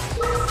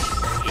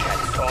 He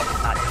has taught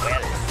us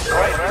well.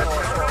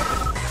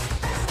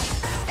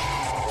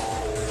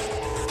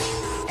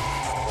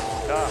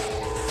 Da.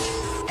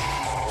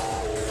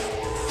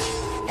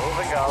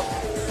 Moving out.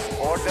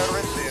 Order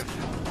received.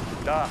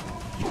 Da.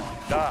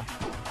 Da.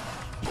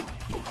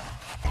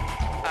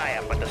 I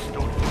am but a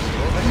student.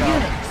 Moving out.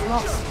 Unit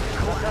lost.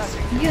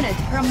 Unit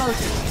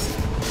promoted.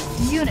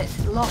 Unit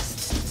lost.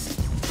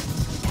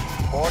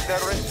 Order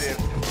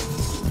received.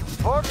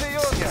 For the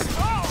Union.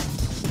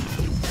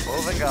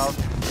 Moving out.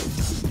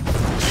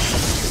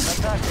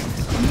 Attacking.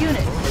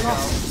 Unit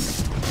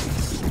lost.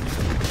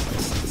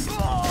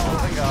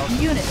 Moving out.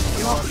 Unit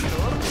lost.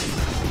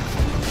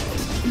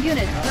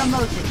 Unit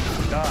promoted.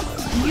 Da.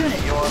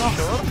 Unit You are lost.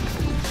 sure?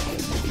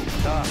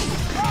 Da.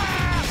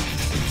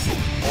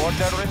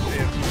 Order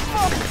received.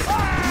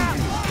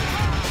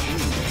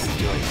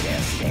 During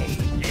their stay.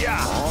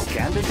 Yeah. More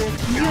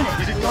candidates.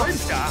 Unit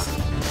lost. Da.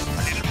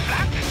 A little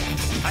black.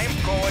 I am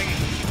going.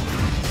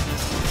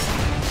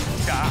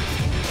 Da.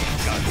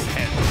 Gun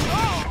head.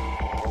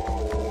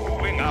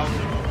 Moving out.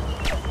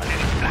 A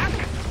little black.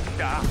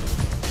 Da.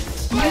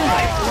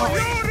 Unit lost.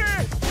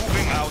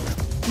 Moving out.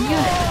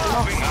 Unit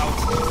Moving lost. out.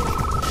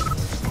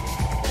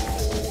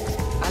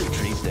 I'll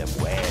treat them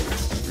well.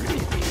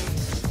 Really.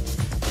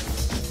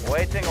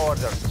 Waiting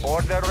order.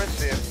 Order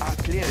received. Our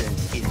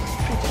clearance is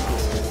pretty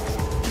good.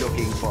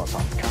 Looking for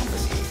some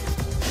company.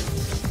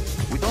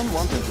 We don't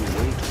want them to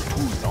wait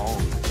too long.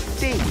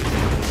 They will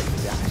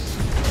need us.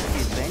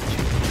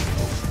 Eventually.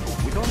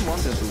 We don't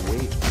want them to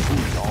wait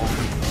too long.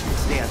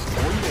 There's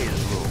always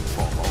room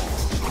for more.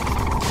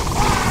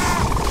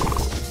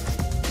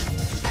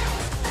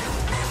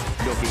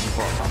 Looking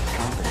for some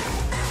company.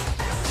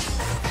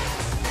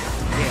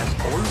 There's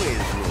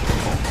always room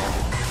for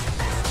more.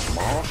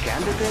 More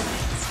candidates?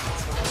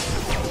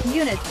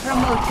 Unit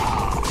promoted.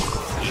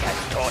 He has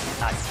taught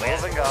us well.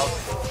 Moving out.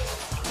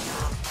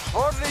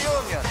 For the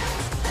Union.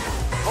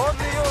 For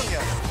the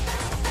Union.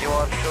 You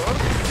are sure?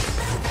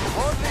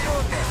 For the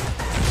Union.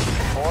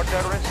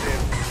 Order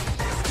received.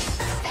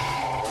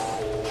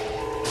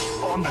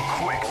 On the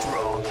quick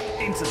draw,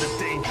 into the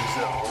danger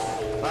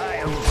zone. I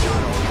am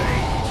done all day.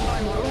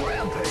 I'm on a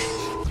rampage.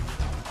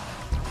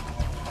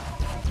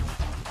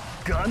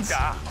 Guns?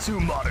 Too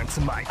modern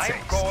to my taste.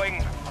 I'm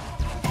going.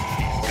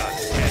 These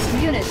guns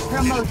heavy. Unit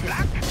promoted.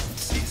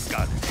 These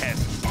guns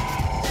heavy.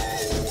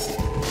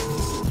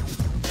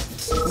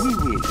 We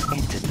will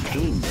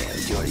entertain them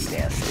during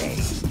their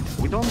stay.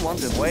 We don't want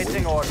them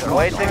Waiting order. too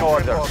Waiting long.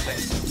 order.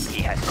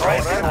 He has Waiting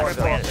tried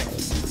order. well.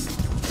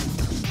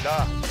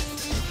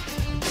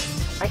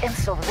 I am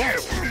so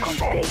very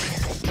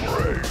contagious.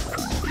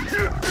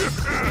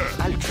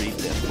 I'll treat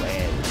them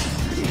well.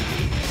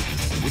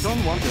 We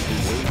don't want them to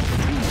wait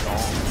too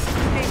long.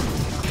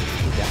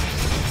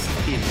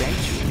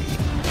 Eventually,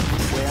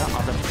 where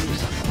are the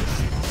prisoners?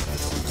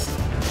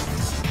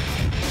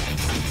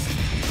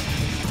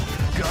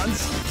 Guns?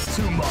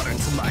 Too modern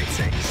to my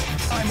taste.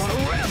 I'm on a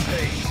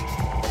rampage.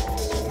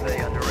 They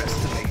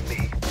underestimate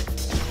me.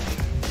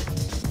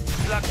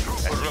 Slug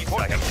trooper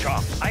reporting.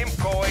 I am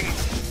going.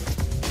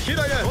 Here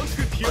I am. I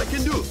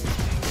can do.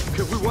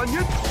 Have we won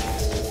yet?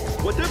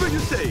 Whatever you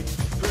say.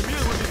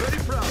 Premier will be very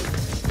proud.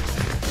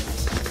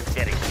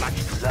 There is much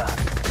to learn.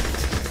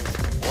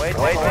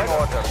 Waiting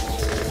order.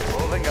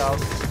 Moving out.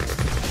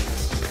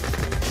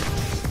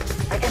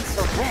 I am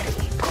so very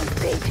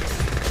contagious.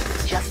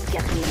 Just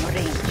get me in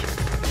range.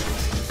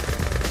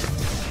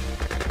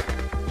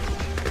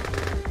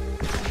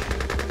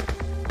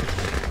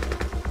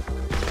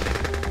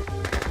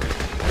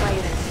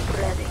 Virus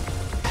spreading.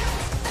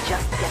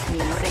 Just get me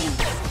in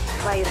range.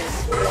 Virus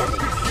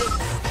spreading.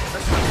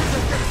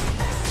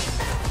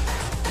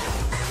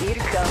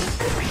 Here comes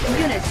the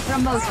Unit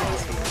promoted.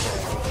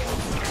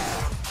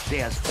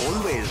 There's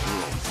always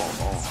room for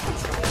more.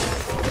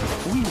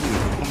 We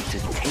will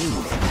entertain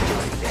them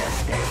during their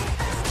stay.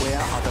 Where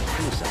are the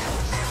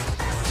prisoners?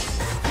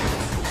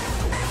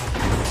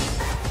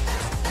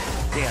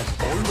 There's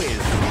always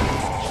room.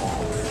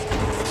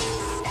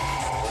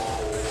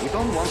 We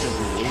don't want them to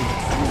wait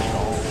too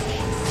long.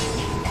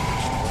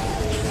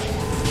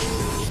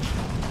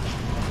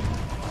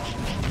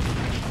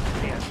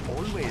 There's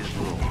always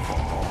room for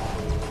more.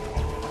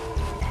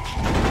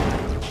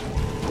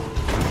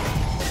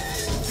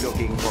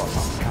 Looking for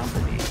some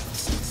company.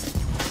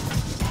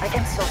 I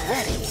am so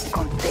very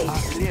Our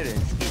contagious.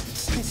 clearance is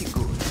pretty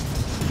good.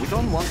 We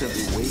don't want them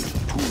to wait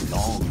too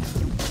long.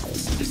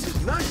 This is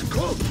nice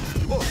close.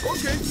 Oh,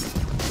 okay.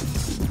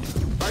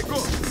 I go.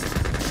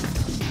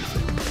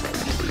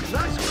 This is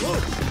nice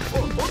close.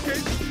 Oh, okay.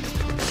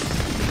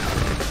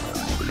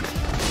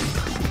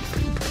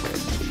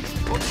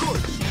 Of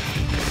course.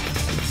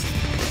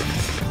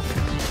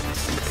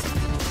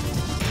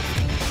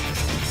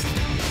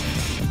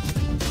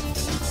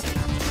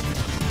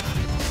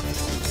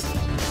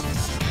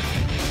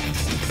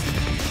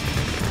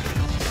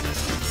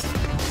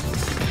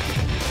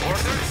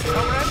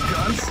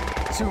 Guns?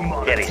 Too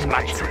modern There is to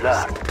my much to taste.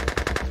 learn.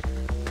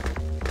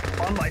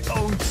 On my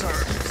own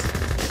terms.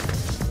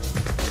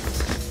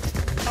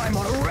 I'm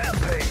on a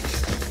rampage.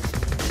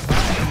 I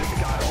am the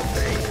guy all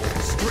day,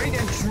 straight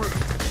and true.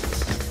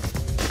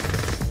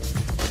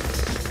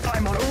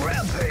 I'm on a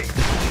rampage.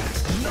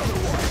 Another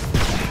one.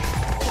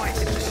 Fight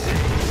in the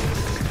shade.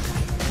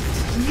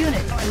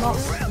 Unit I'm on a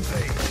lost.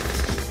 rampage.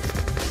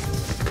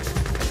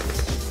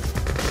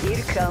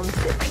 Here comes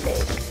the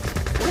plague.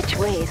 Which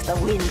way is the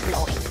wind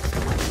blowing?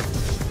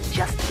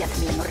 Just get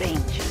me in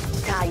range.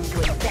 Time to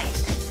invade.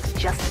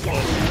 Just get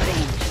me in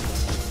range.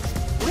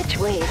 Which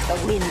way is the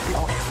wind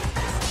blowing?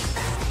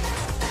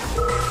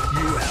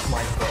 You have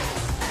my vote.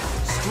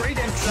 Straight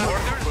and true.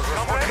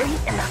 Great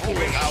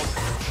inoculation.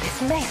 This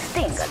may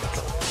sting a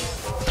little.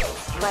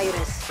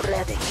 Virus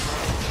spreading.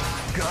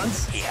 Guns?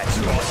 He has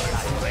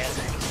tried well.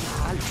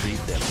 I'll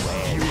treat them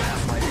well. You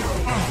have my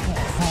vote.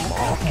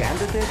 More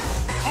candidates?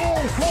 We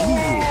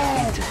will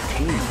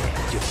entertain them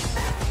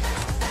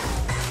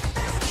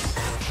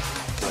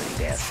during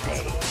their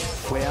stay.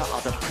 Where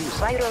are the prisoners?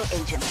 Viral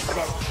agent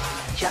ready.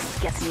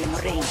 Just get me in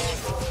range.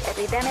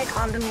 Epidemic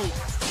on the move.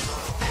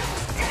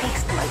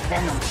 Taste my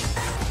venom.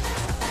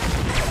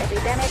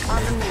 Epidemic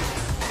on the move.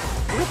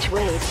 Which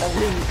way is the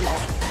wind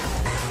blowing?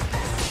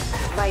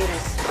 Virus Are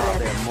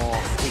spreading. there more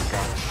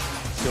pickups?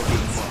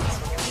 Looking for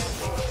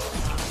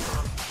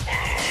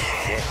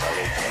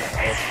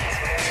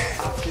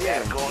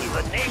There goes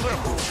the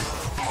neighborhood.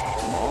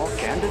 more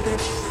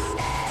candidates?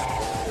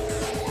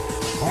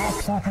 I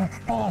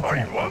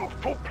want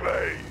to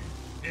play.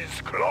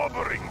 It's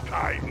clobbering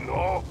time,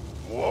 no?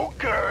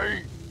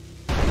 Okay.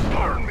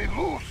 Turn me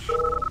loose.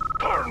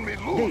 Turn me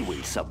They loose.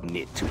 will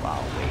submit to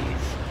our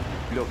ways.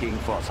 Looking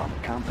for some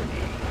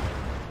company.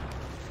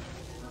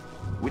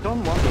 We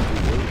don't want them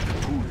to wait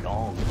too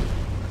long.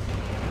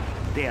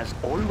 There's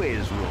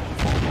always room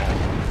for more.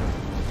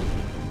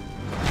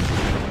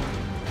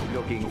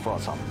 Looking for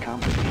some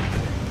company.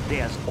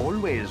 There's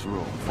always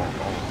room for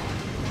more.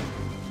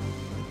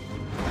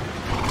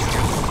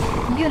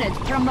 Unit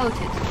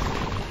promoted.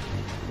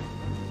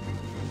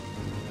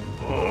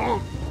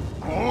 Oh,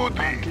 Our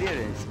goody.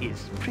 clearance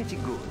is pretty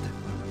good.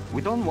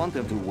 We don't want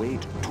them to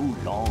wait too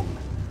long.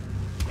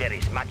 There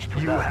is much to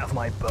You learn. have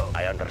my bow.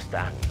 I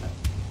understand.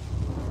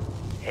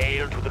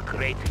 Hail to the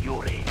great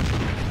Yuri.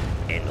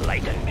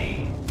 Enlighten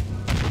me.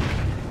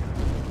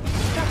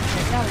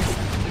 Structure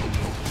garrison.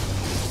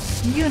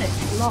 Unit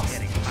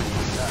lost.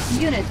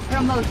 Unit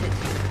promoted.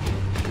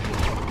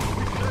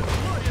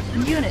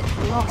 Unit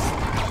lost.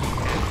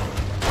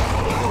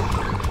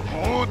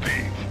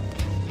 Moody.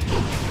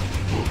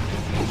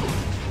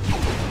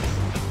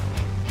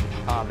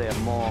 Are there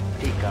more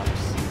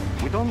pickups?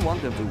 We don't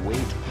want them to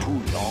wait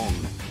too long.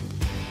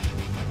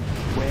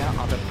 Where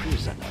are the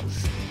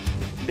prisoners?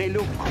 They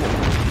look cool.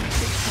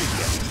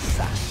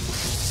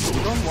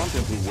 We don't want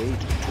them to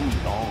wait too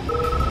long.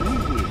 We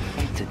will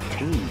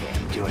entertain them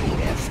during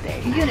their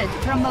stay. Unit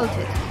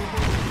promoted.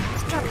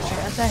 Structure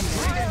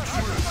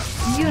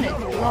abandoned. Unit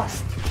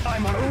lost.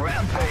 I'm on a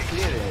rampage.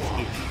 Clearance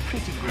is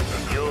pretty good.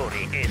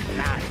 Yuri is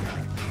not.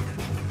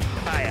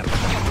 I am.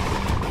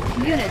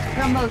 Unit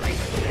promoted.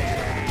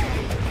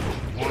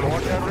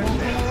 Order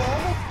received.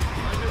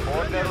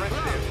 Order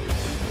received.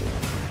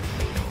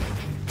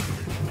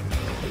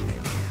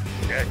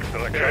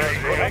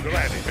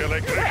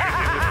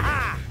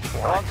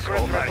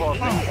 Conscript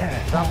reporting.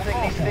 Something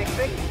needs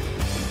fixing.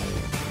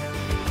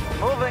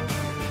 Moving.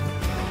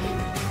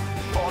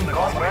 On the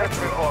Conscript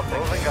report.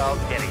 Moving out.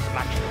 There is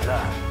much to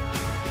learn.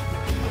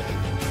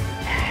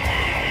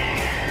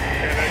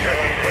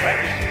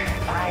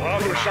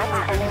 Blue shots,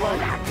 anyone?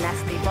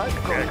 Nasty bug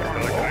going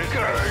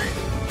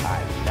around. I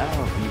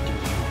love meeting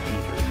new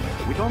people.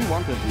 We don't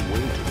want them to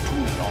wait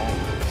too long.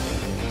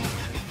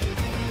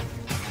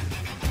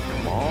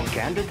 More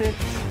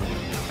candidates?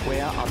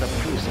 Where are the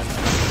prisoners?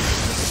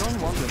 We don't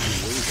want them to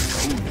wait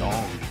too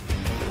long.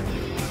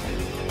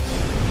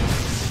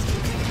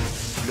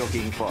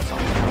 Looking for some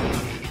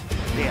company.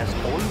 There's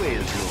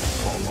always room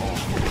for more.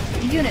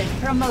 Unit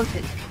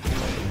promoted.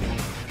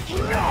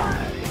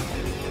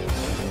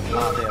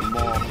 Are there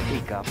more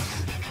pickups?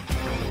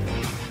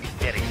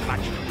 There is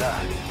much to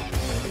learn.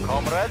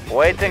 Comrade,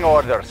 waiting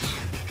orders.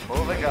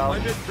 Moving out.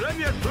 I'm a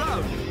premier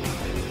proud.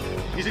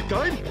 Is it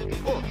time?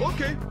 Oh,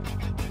 okay.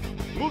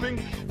 Moving.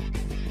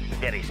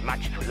 There is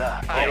much to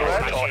learn.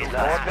 Comrade,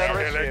 order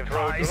received.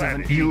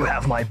 Uprising. You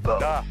have my bow.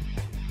 Da.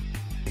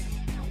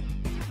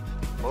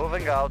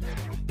 Moving out.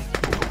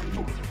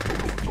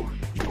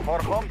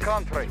 For home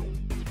country.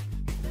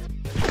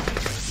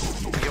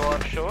 You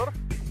are sure?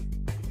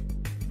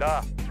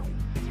 Da.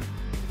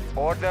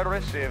 Order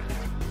received.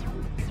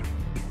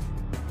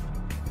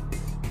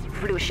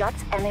 Blue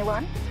shots,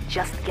 anyone?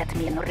 Just get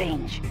me in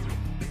range.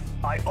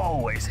 I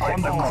always hit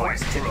the mark.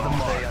 They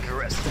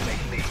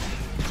underestimate me.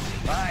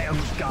 I am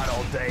God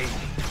all day.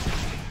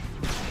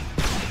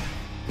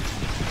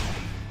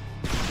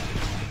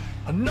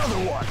 Another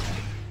one!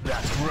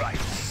 That's right,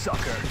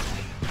 sucker.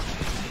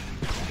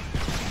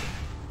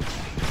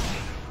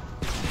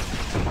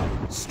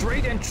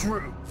 Straight and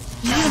true.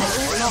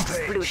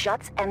 Blue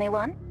shots,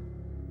 anyone?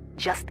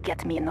 Just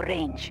get me in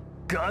range.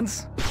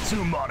 Guns?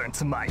 Too modern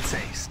to my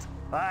taste.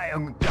 I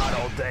am God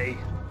all day.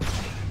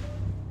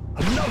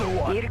 Another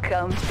one! Here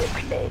comes the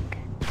plague.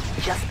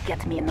 Just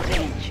get me in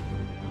range.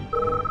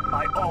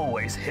 I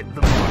always hit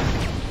the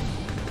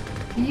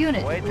mark.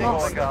 Unit Waiting,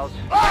 lost. moving out.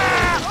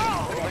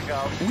 Moving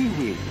out. We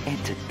will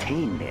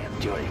entertain them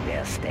during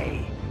their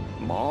stay.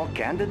 More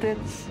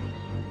candidates?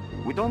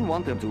 We don't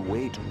want them to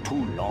wait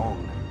too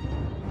long.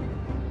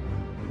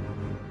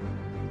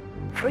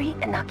 Free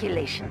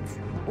inoculations.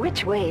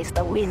 Which way is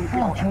the wind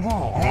blowing?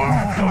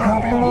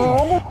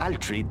 I'll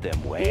treat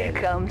them well. Here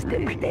comes the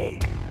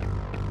plague.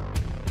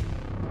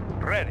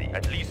 Ready.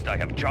 At least I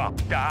have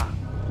job. Da.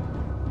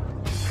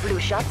 Blue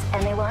shots,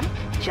 anyone?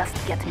 Just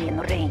get me in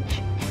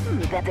range.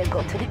 Better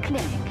go to the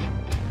clinic.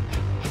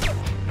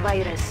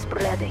 Virus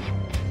spreading.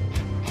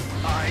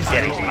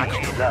 There is much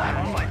to learn.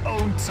 On my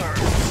own terms.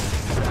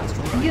 That's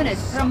right. Unit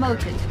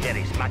promoted. There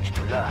is much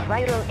to learn.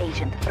 Viral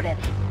agent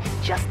ready.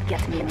 Just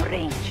get me in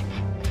range.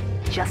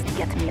 Just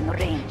get me in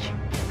range.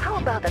 How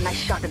about a nice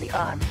shot in the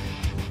arm?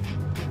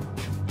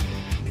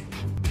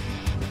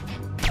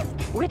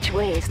 Which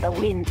way is the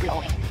wind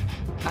blowing?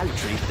 I'll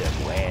treat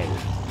them well.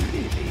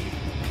 Really.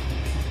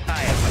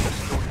 I am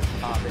understood.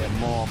 Are there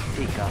more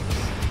pickups?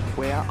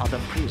 Where are the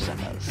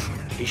prisoners?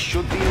 He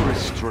should be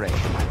restrained.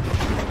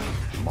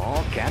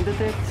 More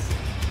candidates?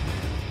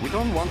 We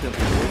don't want them to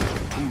wait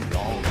too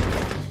long.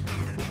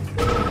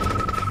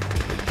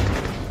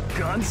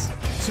 Guns?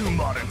 Too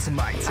modern to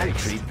my taste. I'll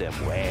treat them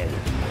well.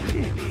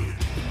 Really.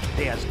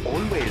 There's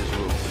always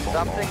room for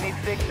Something more. needs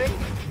fixing?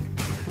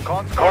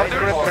 Conscript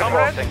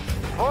reporting.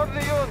 For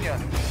the Union.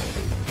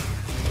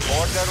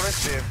 Order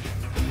received.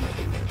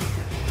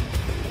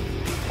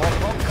 For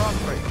home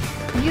country.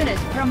 Unit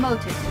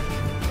promoted.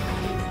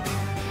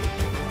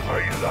 I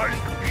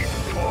like these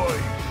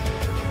toys.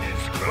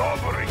 It's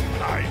clobbering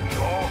time,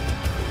 no?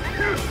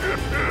 It's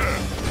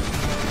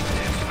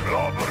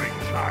clobbering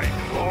time,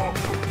 no?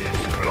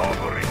 It's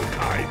clobbering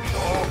time,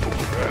 no?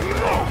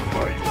 Hello,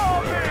 my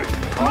friend.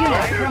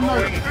 Unit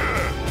promoted.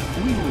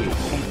 We will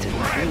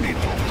entertain them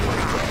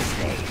during their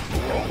stay.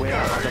 Where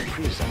are the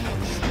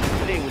prisoners?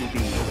 They will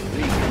be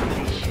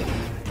reconditioned.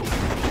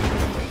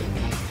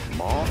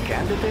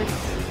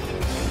 candidates?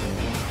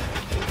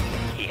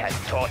 He has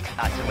taught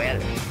us well.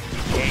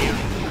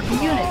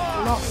 Unit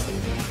lost.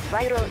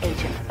 Viral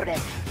agent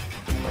ready.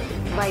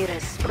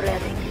 Virus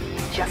spreading.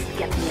 Just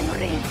get me in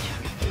range.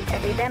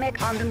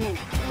 Epidemic on the move.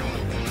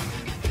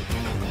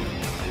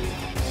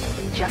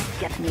 Just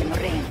get me in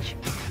range.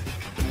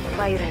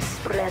 Virus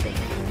spreading.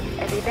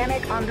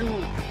 Epidemic on the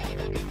move.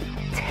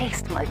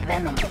 Taste my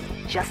venom.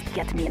 Just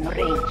get me in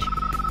range.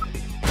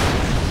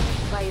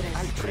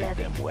 Virus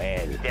spreading.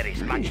 Well, there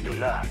is much to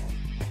learn.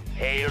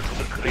 Hail to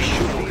the They great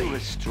should be story.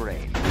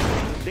 restrained.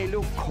 They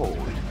look cold.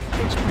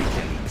 Let's bring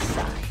them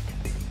inside.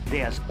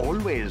 There's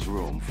always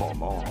room for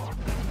more.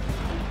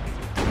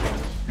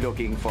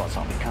 Looking for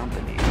some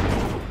company.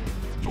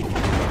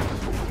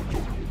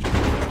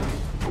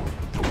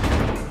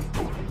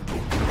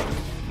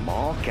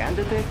 More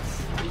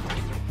candidates?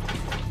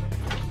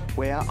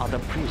 Where are the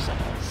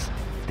prisoners?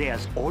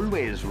 There's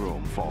always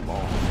room for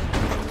more.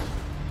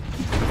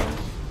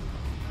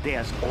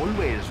 There's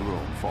always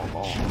room for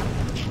more.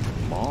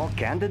 More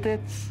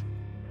candidates?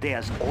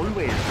 There's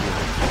always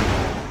room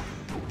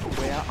for more.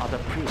 Where are the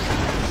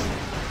prisoners?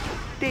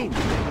 They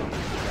will.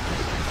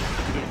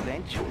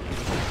 Eventually.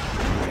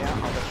 Where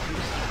are the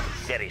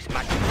prisoners? There is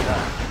much to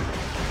learn.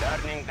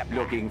 Learning the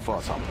Looking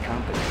for some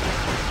company.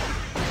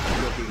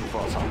 Looking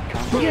for some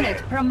company. Unit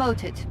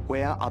promoted.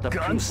 Where are the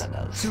Guns?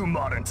 prisoners? Too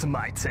modern to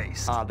my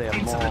taste. Are there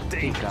Into more the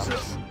danger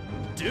pickups? zone.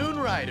 Dune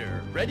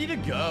Rider, ready to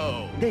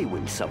go. They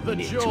will The submit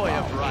to joy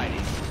our of riding.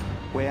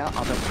 Where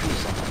are the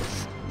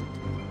prisoners?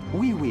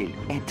 We will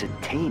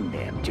entertain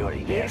them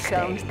during Here their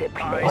comes stay.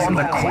 the Eyes on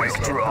the play.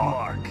 quick draw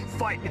mark.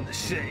 Fight in the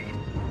shade.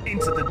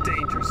 Into the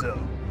danger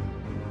zone.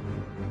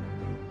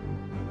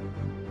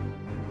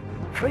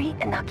 Free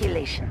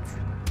inoculations.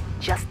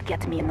 Just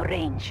get me in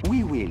range.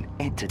 We will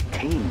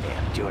entertain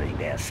them during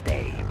their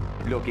stay.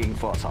 Looking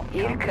for some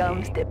Here company.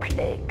 comes the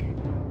plague.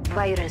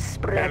 Virus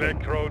spreading.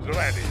 Electrodes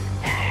ready.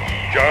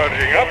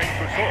 Charging up.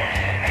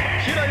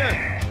 Here I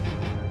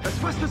am. As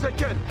fast as I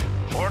can.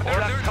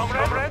 Orders,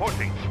 comrade,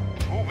 reporting.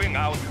 Moving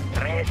out.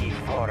 ready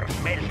for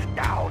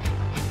meltdown.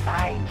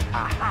 Find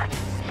a hot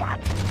spot.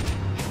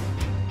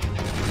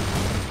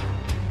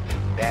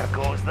 There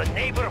goes the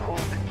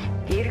neighborhood.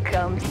 Here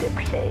comes the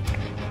plague.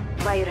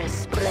 Virus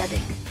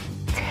spreading.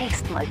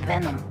 Taste my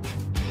venom.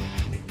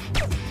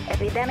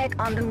 Epidemic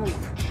on the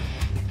move.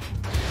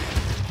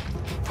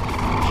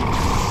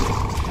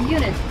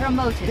 Unit They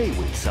promoted.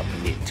 will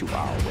submit to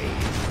our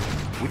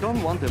ways. We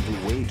don't want them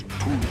to wait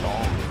too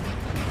long.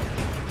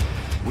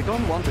 We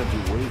don't want them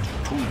to wait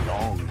too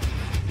long.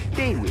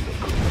 They will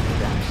agree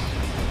with us.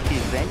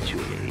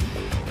 Eventually.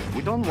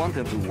 We don't want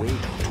them to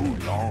wait too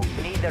long.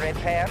 Need a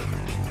repair?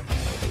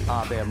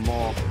 Are there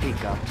more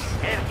pickups?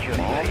 Mercury,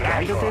 More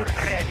Rider, candidates?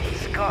 ready,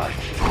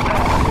 scorched.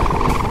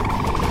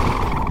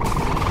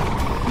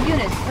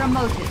 Unit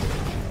promoted.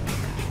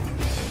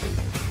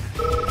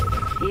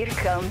 Here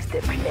comes the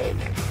plague.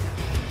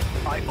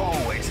 I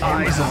always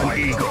have eyes of an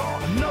eagle.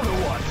 Another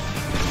one.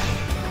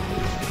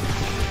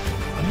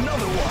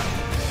 Another one.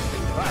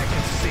 I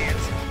can see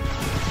it.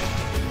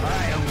 I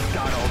am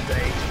God all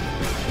day.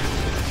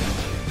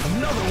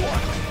 Another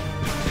one.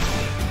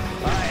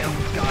 I am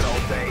God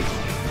all day.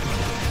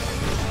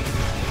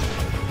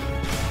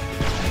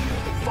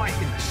 Fight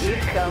in the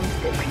Here shade. comes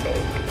the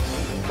plague.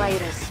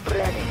 Virus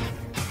spreading.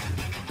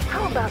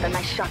 How about a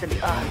nice shot in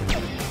the arm?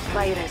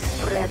 Virus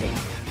spreading.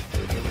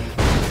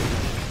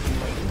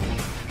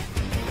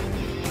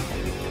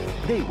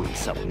 They will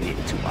submit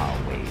to our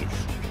ways.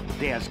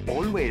 There's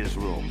always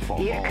room for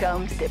Here more.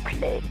 comes the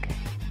plague.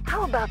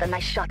 How about a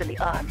nice shot in the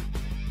arm?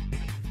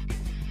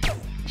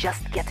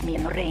 Just get me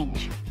in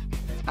range.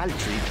 I'll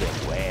treat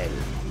them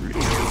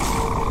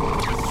well.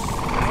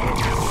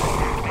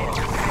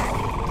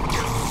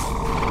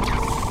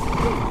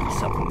 They will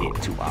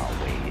submit to our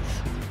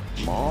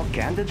ways. More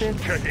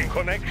candidates? Checking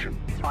connection.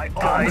 I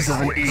always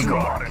have an eagle.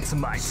 Modern to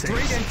my taste.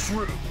 Straight and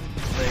true.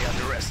 They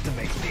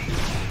underestimate me.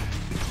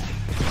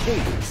 They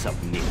will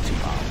submit to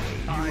our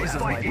ways. Eyes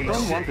of my We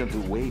don't want them to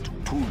wait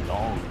too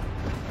long.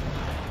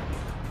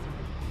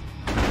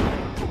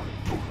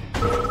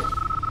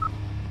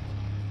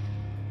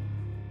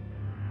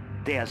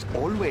 There's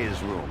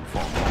always room for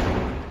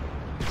more.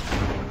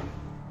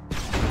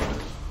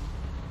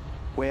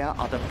 Where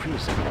are the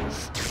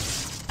prisoners?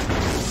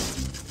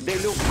 They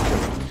look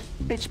cold.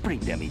 Let's bring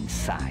them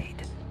inside.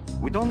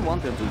 We don't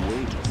want them to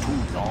wait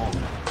too long.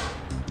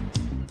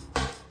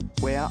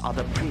 Where are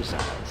the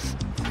prisoners?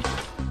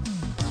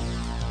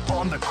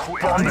 On the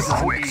quick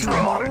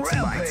draw. Modern to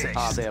my taste.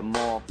 Are there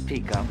more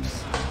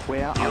pickups?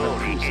 Where are the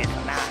prisoners?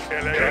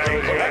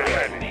 Electrodes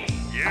ready.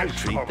 I'll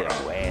Yes, treat comrade.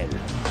 them well.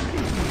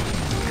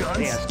 Guns?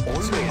 There's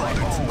always Modern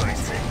to my more.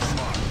 taste.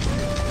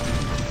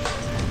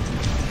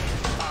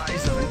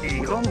 Eyes of an We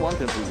eagle. don't want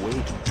them to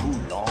wait too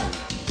long.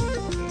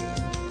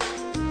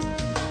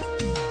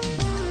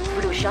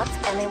 Flu shots,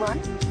 anyone?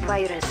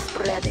 Virus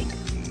spreading.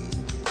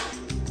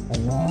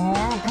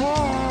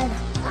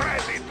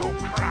 Ready to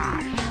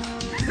crash.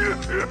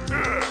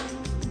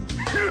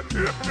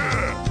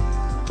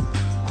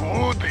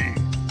 Goody.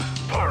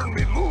 Turn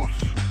me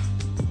loose.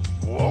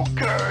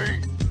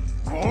 Okay.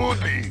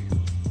 Goody.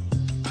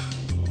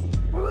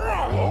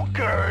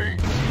 Okay.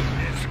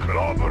 It's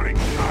clobbering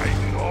time,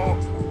 no?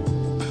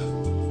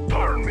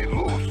 Turn me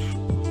loose.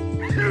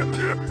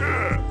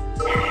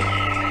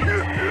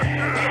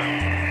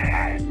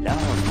 I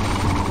love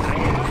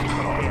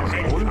there's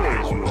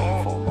always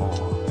room for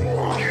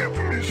more. Give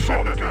me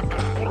something to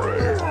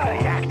pray.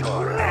 Reactor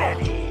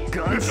ready.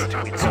 Guns,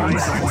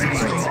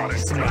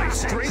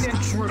 straight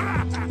and true.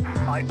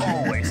 I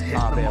always hit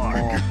Are the there mark.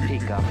 more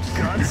pickups?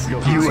 Guns,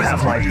 you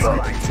have my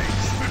vote.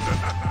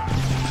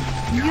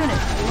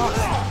 Unit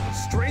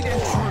lost. Straight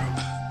and true.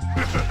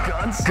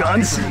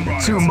 Guns,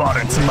 too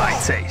modern to my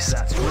taste.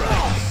 That's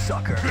right,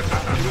 sucker.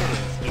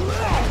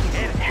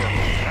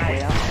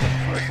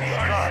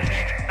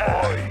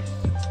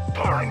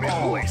 I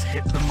always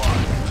hit the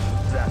mark.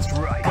 That's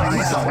right.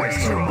 Guns always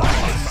too modern to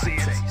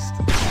my taste.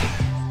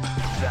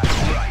 That's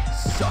right,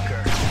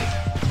 sucker.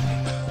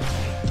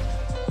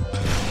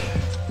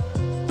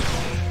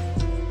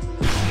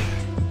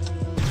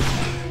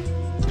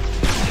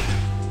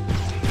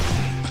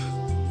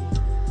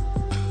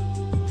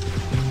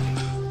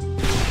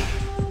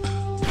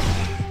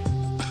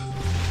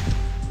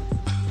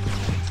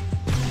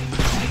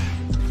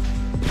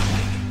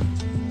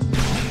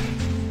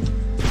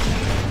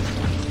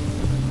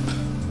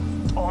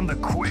 On the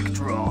quick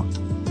draw.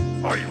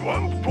 I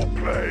want to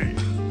play.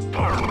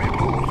 Turn me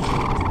loose.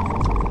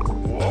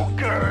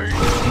 Okay.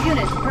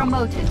 Unit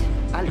promoted.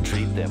 I'll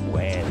treat them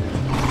well.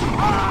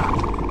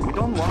 We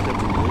don't want them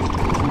to wait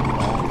too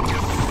long.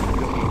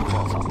 Looking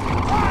for something.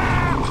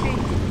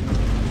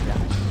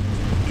 Thus,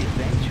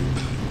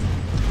 eventually.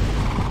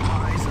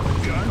 Eyes on the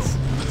guns,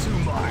 too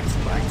modern to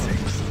my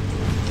taste.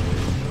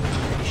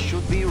 They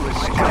should be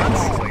restrained. Guns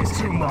always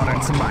too modern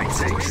to my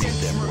Treat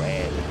taste. them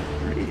well,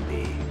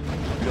 really.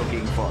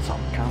 Looking for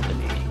some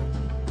company.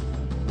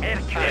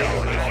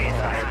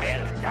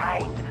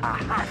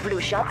 Blue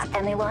shots,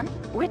 anyone?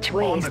 Which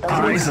way On is the the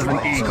eyes wind of an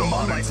blowing? eagle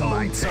on my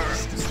own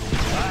terms.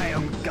 I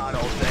am God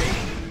all day.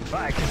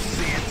 I can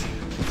see it.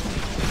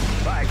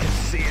 I can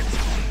see it.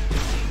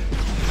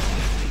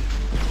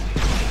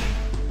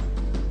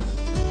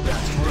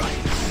 That's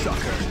right,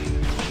 sucker.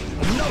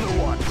 Another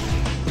one.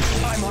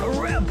 I'm on a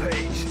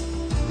rampage.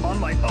 On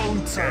my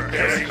own terms.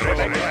 Yes, Here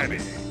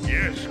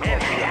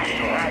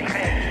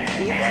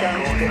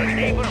comes the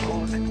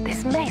neighborhood.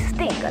 This may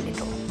sting a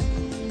little.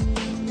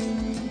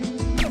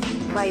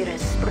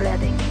 Virus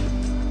spreading.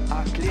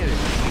 Clear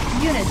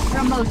it. Unit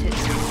promoted.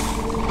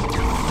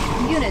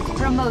 Unit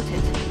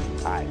promoted.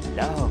 I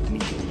love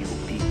meeting you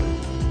people.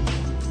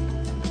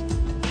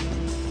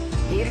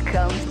 Here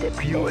comes the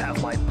You plague.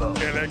 have my bow.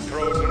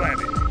 Electrodes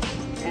ready.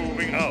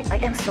 Moving out. I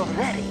am so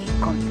very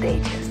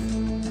contagious.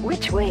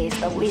 Which way is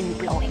the wind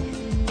blowing?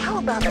 How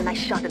about a nice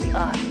shot of the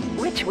arm?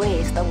 Which way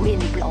is the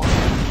wind blowing?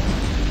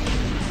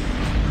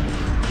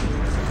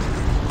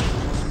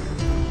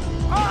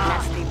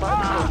 Nasty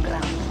bug on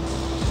ground.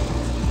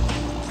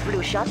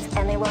 Blue shots,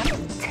 anyone?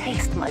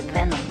 Taste my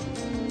venom.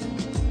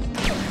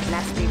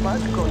 Nasty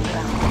bug going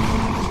round.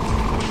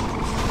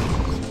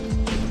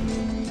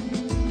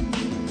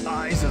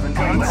 Eyes of an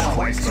eagle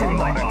always too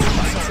modern to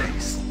my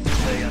taste.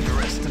 They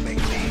underestimate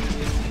me.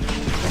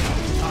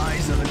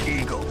 Eyes of an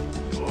eagle.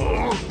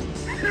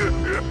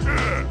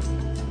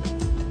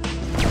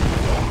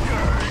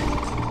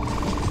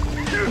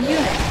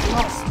 Unit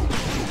lost.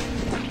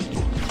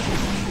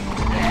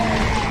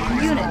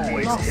 Unit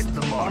Always lost. hit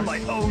the mark on my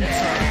own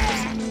terms.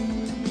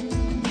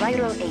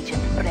 Viral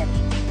agent ready.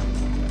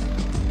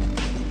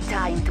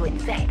 Time to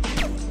infect.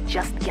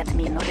 Just get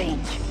me in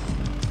range.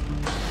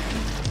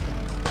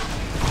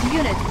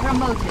 Unit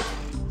promoted.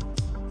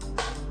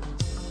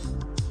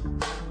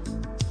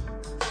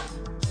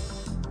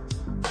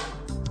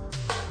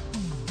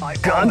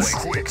 Guns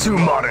too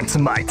modern to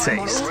my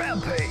taste. I'm on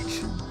a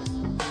rampage.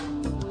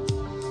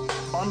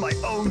 On my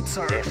own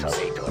terms.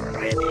 Desolator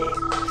ready.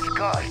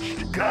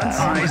 Scorched. Guns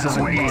eyes of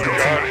an eagle.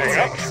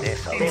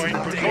 Going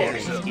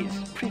to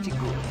is pretty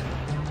good.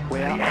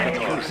 Where are the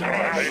cruisers?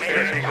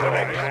 Ready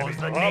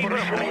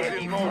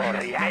for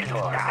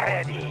reactor.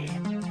 Ready.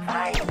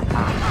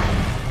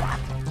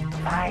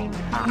 Fine.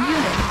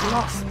 Unit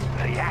lost.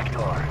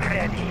 Reactor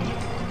ready.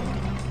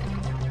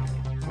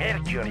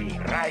 Mercury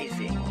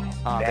rising.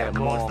 There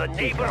goes the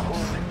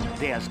neighborhood.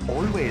 There's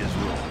always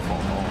room for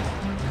more.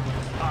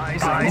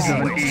 Eyes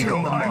of an eagle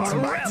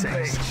on my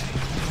taste.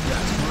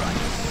 That's right,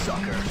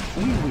 sucker.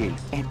 We will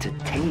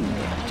entertain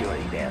them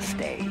during their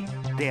stay.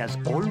 There's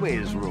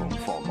always room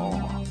for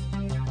more.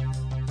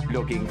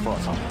 Looking for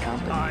some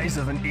company. Eyes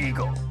of an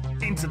eagle.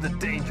 Into the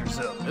danger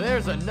zone.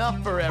 There's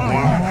enough for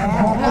everyone.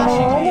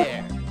 Crashing the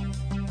air.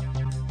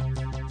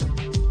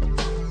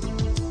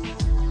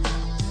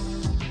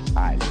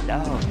 I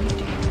love meeting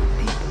you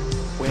people.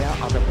 Where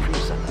are the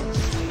prisoners?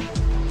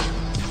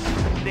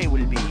 They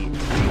will be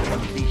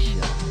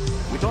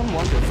reconditioned. We don't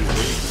want to be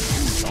waiting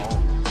too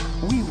long.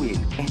 We will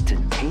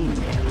entertain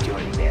them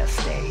during their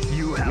stay.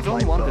 You have we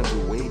don't my want bow. them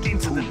to wait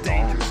Into too the long.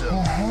 danger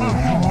zone.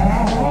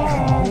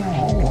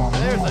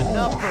 There's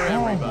enough for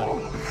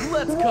everybody.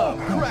 Let's come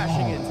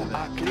crashing into this.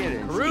 Our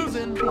clearance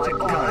Cruising. is pretty good.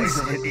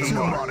 Guns too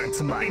modern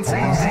to my taste.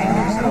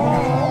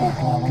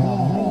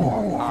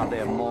 Are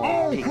there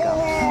more pickups?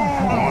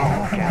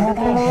 More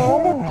candidates?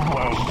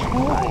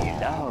 I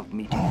love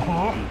meeting new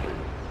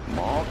people.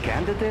 More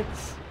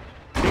candidates?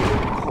 They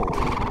look cold.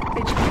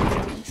 Let's put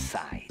them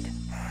inside.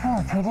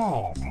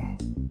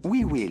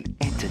 We will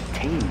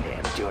entertain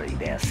them during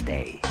their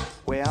stay.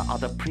 Where are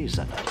the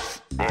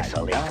prisoners?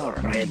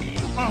 Desolator ready.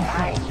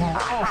 Find a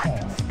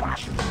hot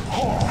spot.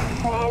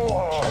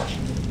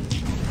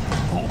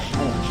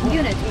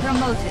 Unit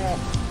promoted.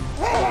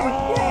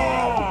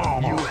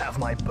 You have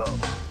my bow.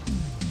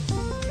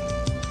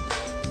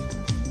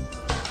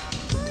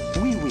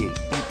 We will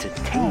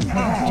entertain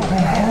them during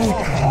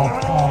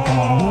their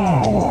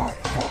stay.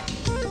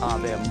 Are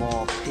there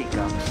more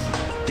pickups?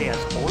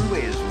 There's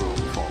always room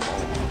for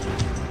more.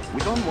 We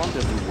don't want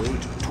them to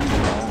wait too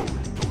long.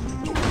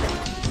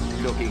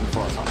 Looking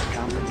for some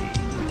company.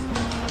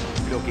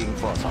 Looking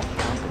for some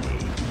company.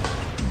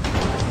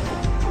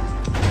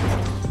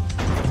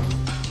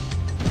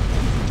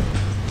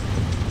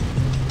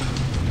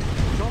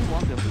 We don't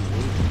want them to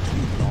wait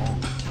too long.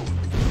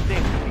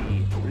 They will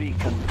be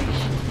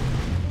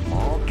reconditioned.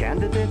 More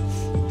candidates?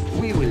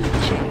 We will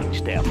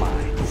change their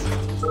minds.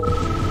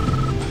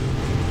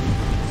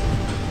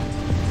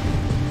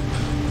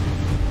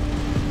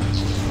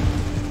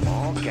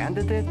 More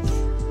candidates?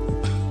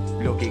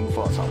 Looking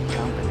for some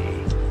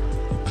company.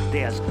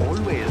 There's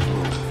always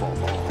room for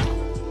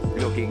more.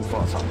 Looking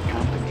for some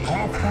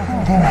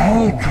company.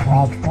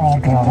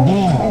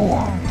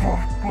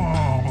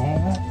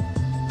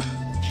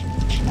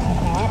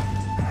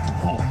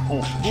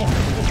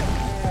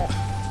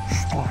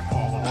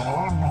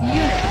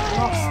 Unit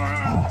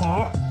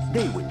lost.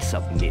 They will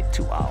submit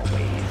to our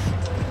ways.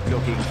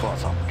 Looking for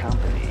some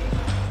company.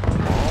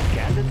 More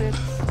candidates?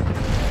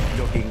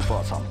 Looking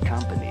for some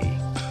company.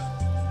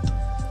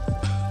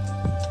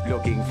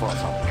 Looking for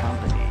some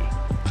company.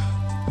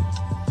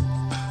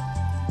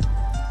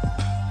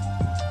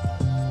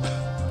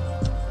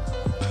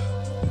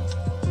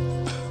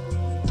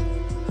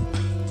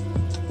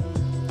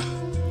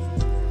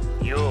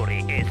 Yuri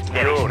is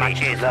very much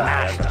his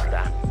master.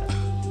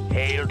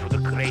 Hail to the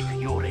great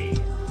Yuri.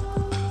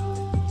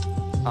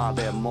 Are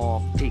there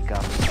more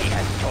pickups? He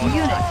has told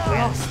Unit us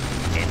well. lost.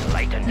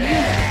 Enlightened.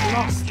 Unit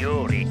lost.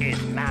 Yuri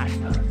is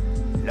master.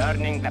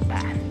 Learning the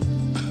path.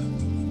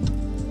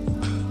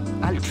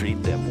 I'll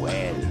treat them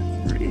well,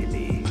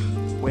 really.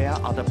 Where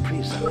are the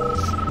prisoners?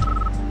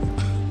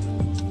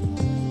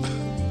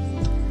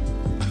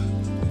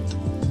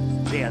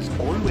 There's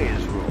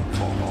always room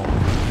for more.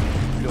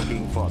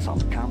 Looking for some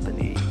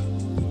company.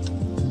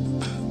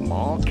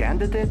 More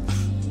candidates?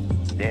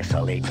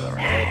 Desolator.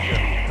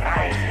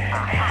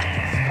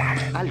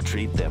 I'll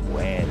treat them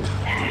well.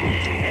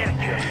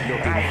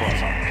 Looking for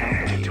some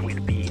company. It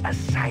will be a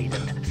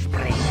silent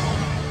spring.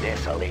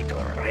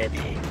 Desolator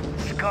ready.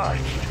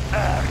 Scorched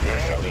earth.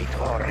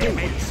 Desolator They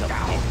ready. will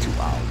submit to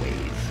our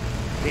ways.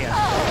 There's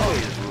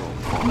always room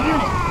for more.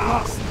 Unit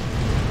lost.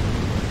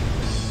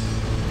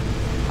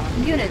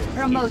 Unit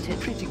promoted.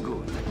 Pretty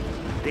good.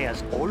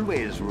 There's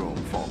always room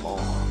for more.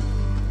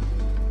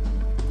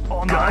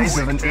 Guns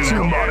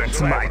too modern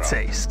to my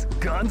taste.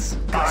 Guns too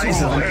modern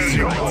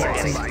to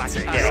my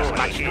taste. There is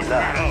much to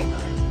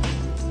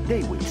learn.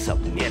 They will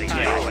submit to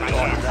Yes,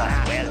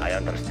 our well, I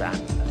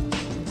understand.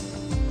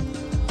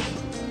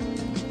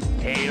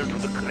 Hail to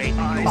the great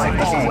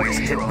I've always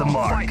hit the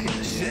mark.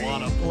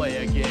 Wanna play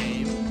a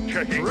game?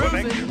 Checking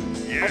Cruising.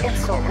 I get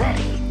so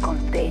very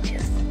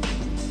contagious.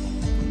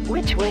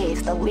 Which way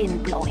is the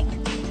wind blowing?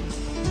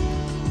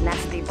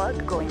 Nasty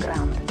bug going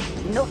round.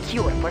 No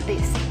cure for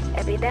this.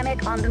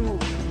 Epidemic on the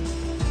move.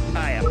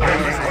 I am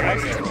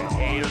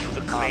hail to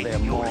the Are great there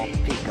more Yuri.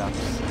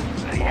 pickups?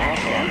 More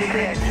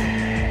candidates?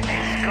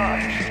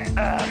 Scorched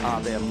earth.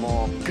 Are there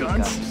more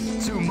pickups?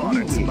 Guns too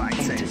modern to We my will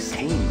taste.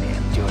 entertain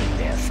them during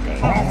their stay.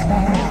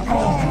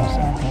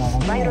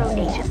 Viral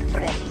agent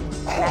ready.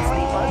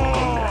 Nasty bug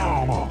going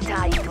round.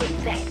 Time to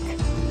infect.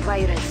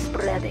 Virus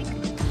spreading.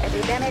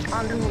 Epidemic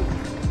on the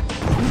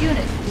move.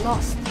 Unit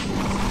lost.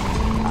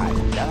 I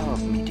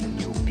love meeting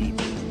new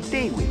people.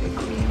 They will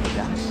agree with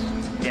us.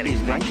 There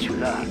is much to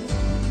learn.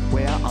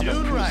 Where are the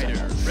Dune Rider,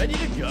 prisoners? ready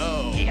to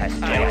go. He has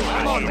I am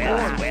told on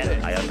us board.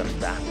 well, I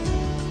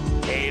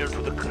understand. Hail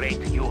to the great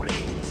Yuri.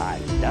 I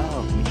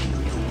love meeting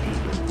new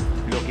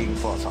people. Looking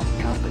for some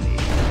company.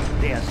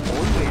 There's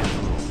always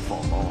room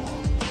for more.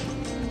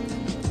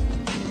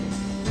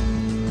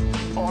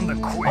 On the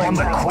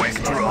quick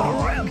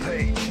draw.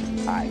 Rampage.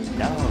 I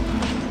love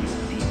meeting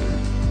new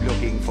people.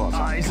 Looking for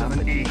some Eyes of an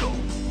company. eagle.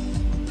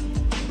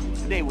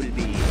 They will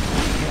be.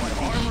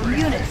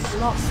 Unit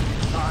lost.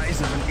 Eyes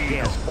of an eagle.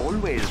 There's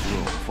always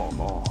room for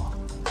more.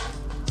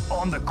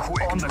 On the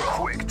quick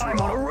draw. I'm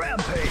on a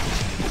rampage.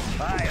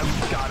 I am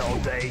God all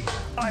day.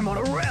 I'm on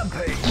a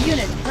rampage.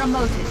 Unit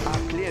promoted. Our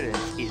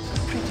clearance is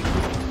pretty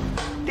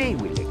good. They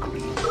will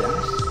agree with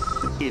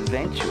us.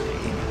 Eventually.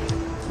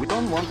 We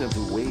don't want them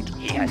to wait.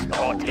 He has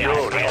taught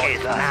Yuri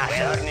is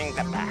learning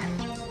the path.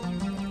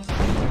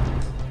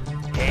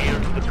 Hail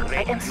to to the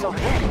great I am so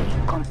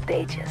very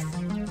contagious.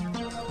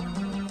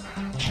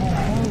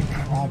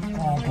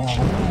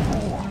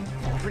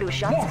 Flu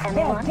shots,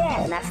 anyone?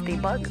 Nasty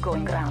bug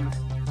going round.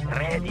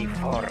 Ready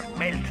for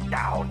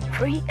meltdown.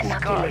 Free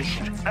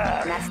inoculation.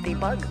 Nasty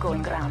bug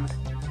going round.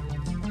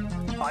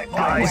 I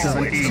always have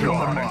an eagle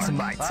to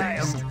my taste. I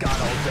am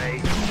God all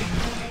day.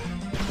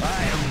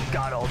 I am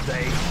God all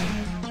day.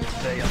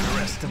 They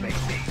underestimate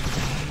me.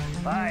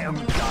 I am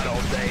God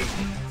all day.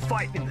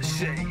 Fight in the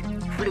shade.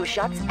 Flu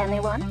shots,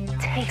 anyone?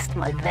 Taste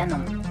my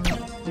venom.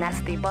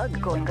 Nasty bug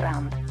going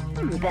round.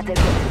 Better get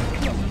to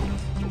pin.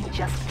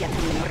 Just get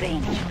me in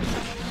range.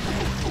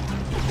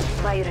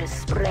 Virus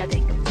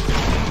spreading.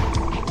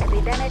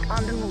 Epidemic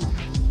on the move.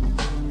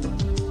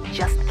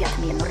 Just get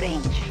me in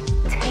range.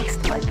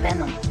 Taste my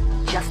venom.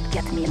 Just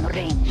get me in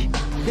range.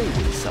 They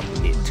will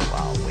submit to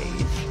our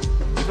ways.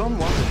 We don't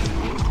want to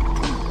wait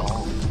too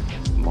long.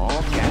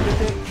 More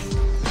candidates?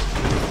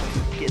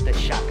 Get the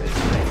shockers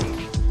ready.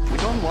 We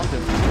don't want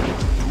them to wait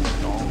too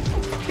long.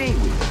 They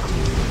will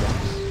clear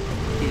us.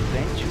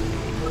 Eventually.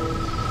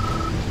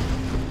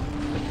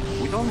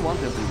 We don't want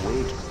them to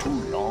wait too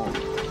long.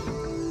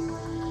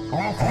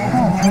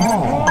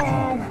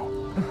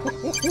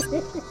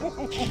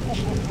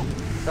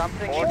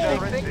 Something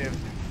interesting?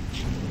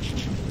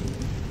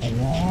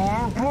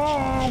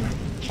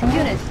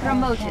 Unit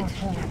promoted.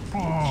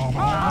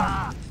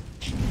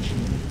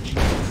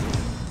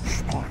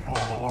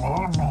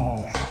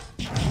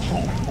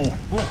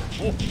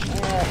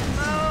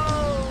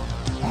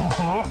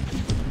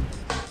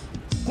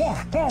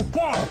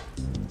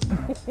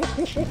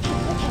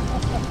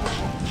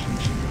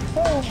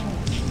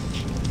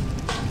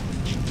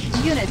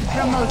 Unit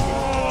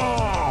promoted.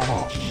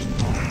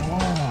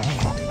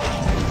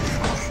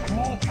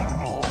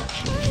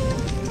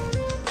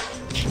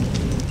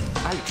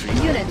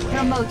 Unit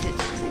promoted.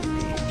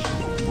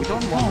 We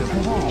don't want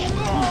them.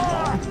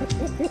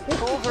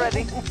 Tools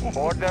ready.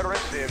 Order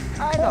received.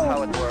 I know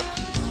how it works.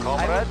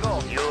 Comrade,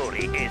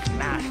 Yuri is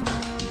master.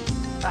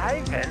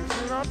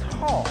 Ivan's not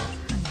home.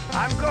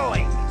 I'm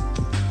going.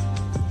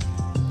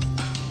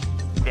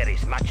 There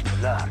is much to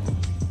learn.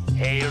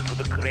 Hail to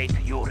the great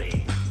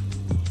Yuri.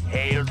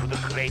 Hail to the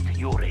great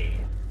Yuri.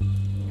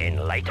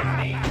 Enlighten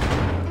me.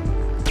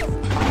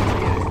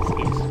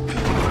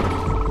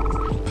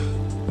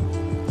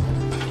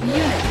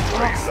 Unit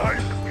I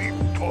like big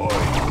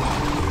toys.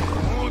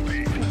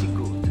 Goody. Pretty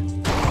good.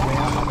 Where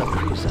are the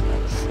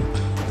prisoners?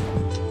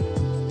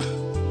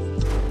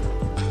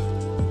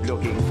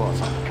 Looking for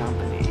some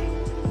company.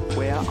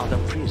 Where are the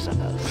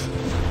prisoners?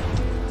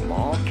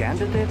 More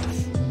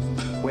candidates?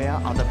 Where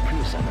are the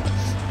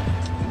prisoners?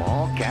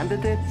 More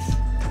candidates?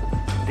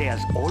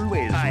 There's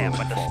always I am room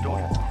but a for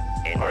student. more.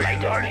 I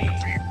Enlighten me.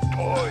 like big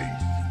toys.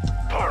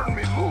 Turn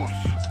me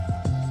loose.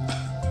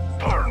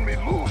 Turn me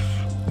loose.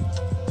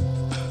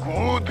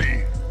 Goody.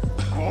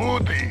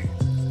 Goody.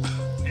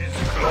 It's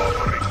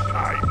clobbering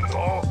time,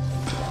 no?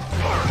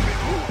 Turn me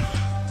loose.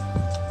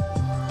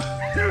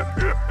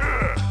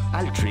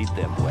 I'll treat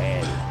them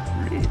well,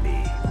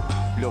 really.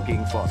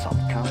 Looking for some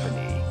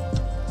company.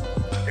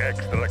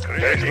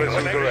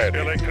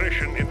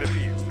 Electrician in the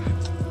field.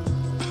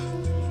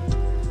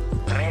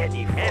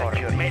 Ready for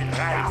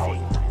meltdown.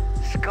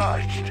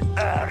 Scorched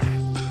earth.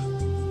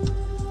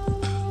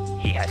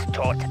 He has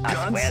taught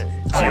us well.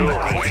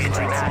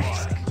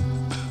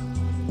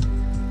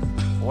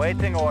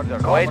 waiting order.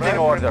 Waiting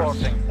order.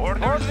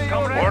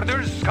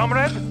 Orders,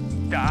 comrade?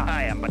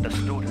 I am but a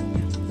student.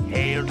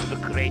 Hail to the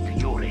great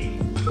Yuri.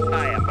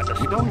 I am but a We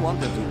student. don't want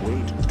them to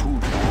wait too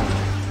long.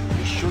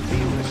 We should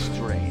be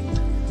restrained.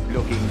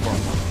 Looking for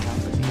some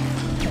company.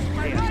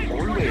 There's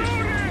always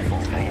room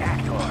for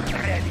Reactor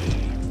ready.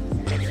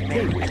 Let's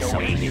make an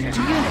oasis.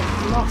 Unit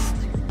lost.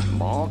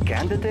 more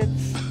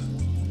candidates.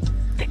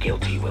 The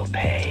guilty will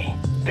pay.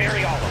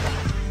 Bury all of them.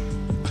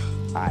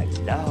 I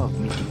love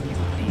meeting new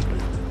people.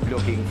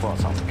 Looking for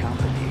some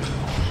company.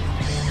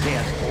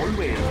 There's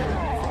always room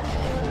for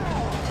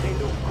more. They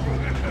look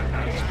good.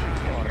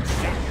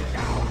 Settle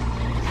down.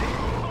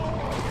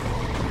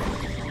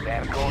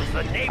 There goes the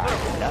I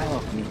neighborhood.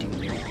 love meeting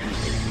new people.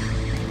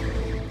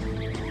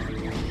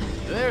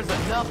 There's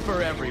enough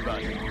for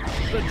everybody.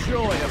 The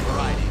joy of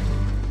riding.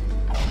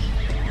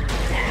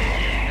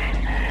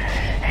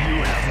 You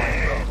have my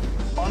vote.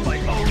 On my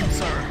own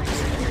terms.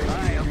 I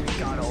am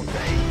God all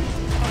day.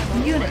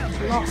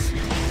 Unit lost.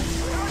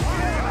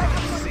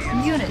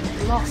 Unit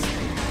lost.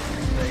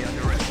 They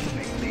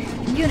underestimate me.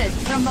 Unit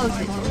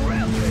promoted.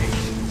 Rampage.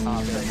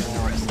 They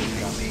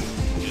underestimate me.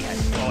 He has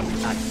taught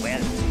us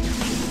well.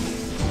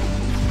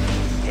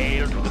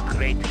 Hail to the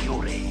great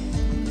Yuri.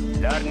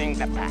 Learning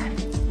the path.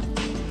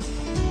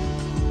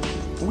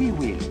 We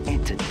will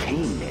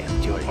entertain them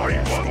during I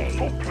their want stay.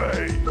 to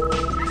play.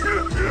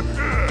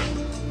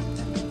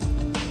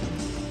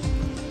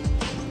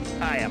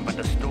 I am but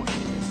a student.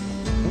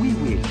 We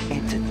will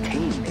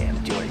entertain them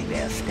during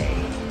their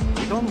stay.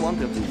 We don't want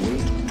them to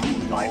wait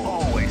too long. I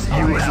always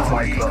have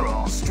my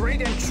vote.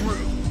 Straight and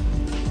true.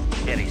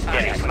 There is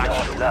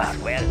much to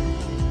learn. Well,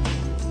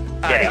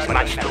 there is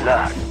much to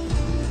learn.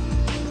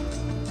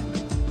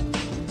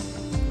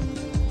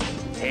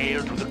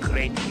 Hail to the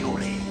great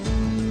Yuri.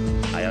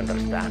 I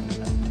understand.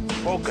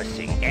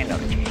 Focusing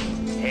energy.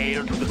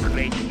 Hail to the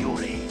great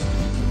Yuri.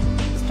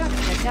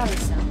 Structure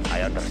garrison.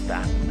 I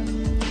understand.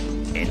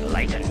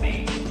 Enlighten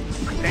me.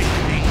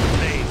 Cleansing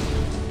flame.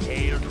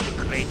 Hail to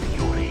the great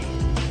Yuri.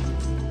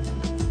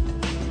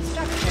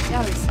 Structure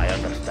garrison. I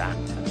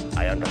understand.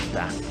 I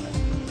understand.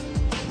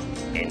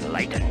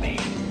 Enlighten me.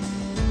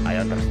 I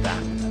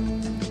understand.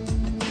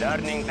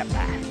 Learning the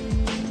path.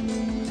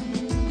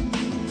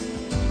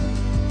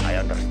 I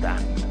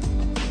understand.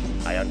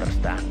 I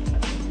understand.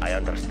 I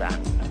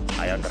understand.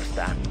 I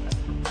understand.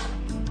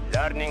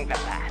 Learning the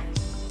path.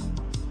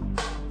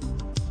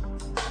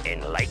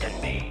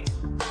 Enlighten me.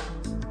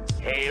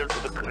 Hail to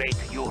the great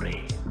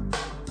Yuri.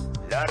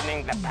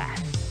 Learning the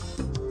path.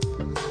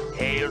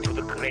 Hail to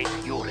the great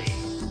Yuri.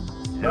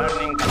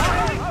 Learning the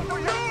path.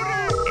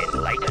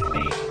 Enlighten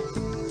me.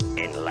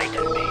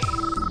 Enlighten me.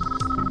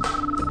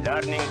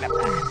 Learning the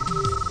path.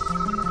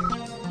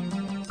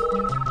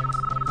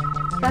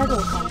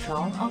 Battle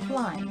control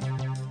offline.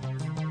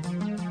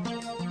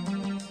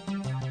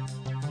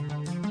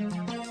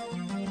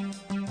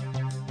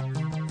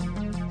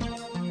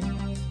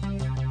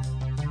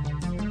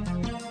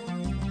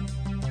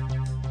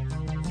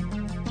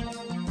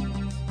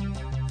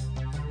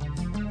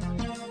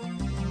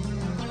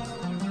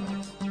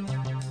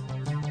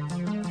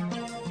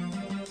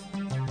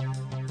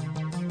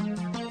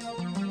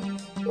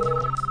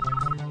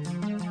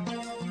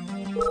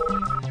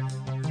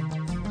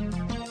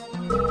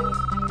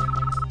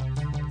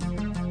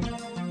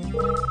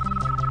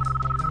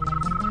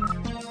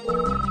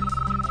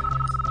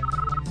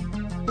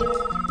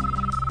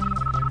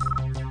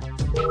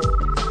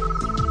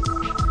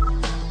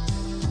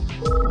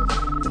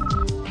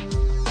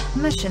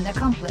 Mission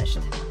accomplished.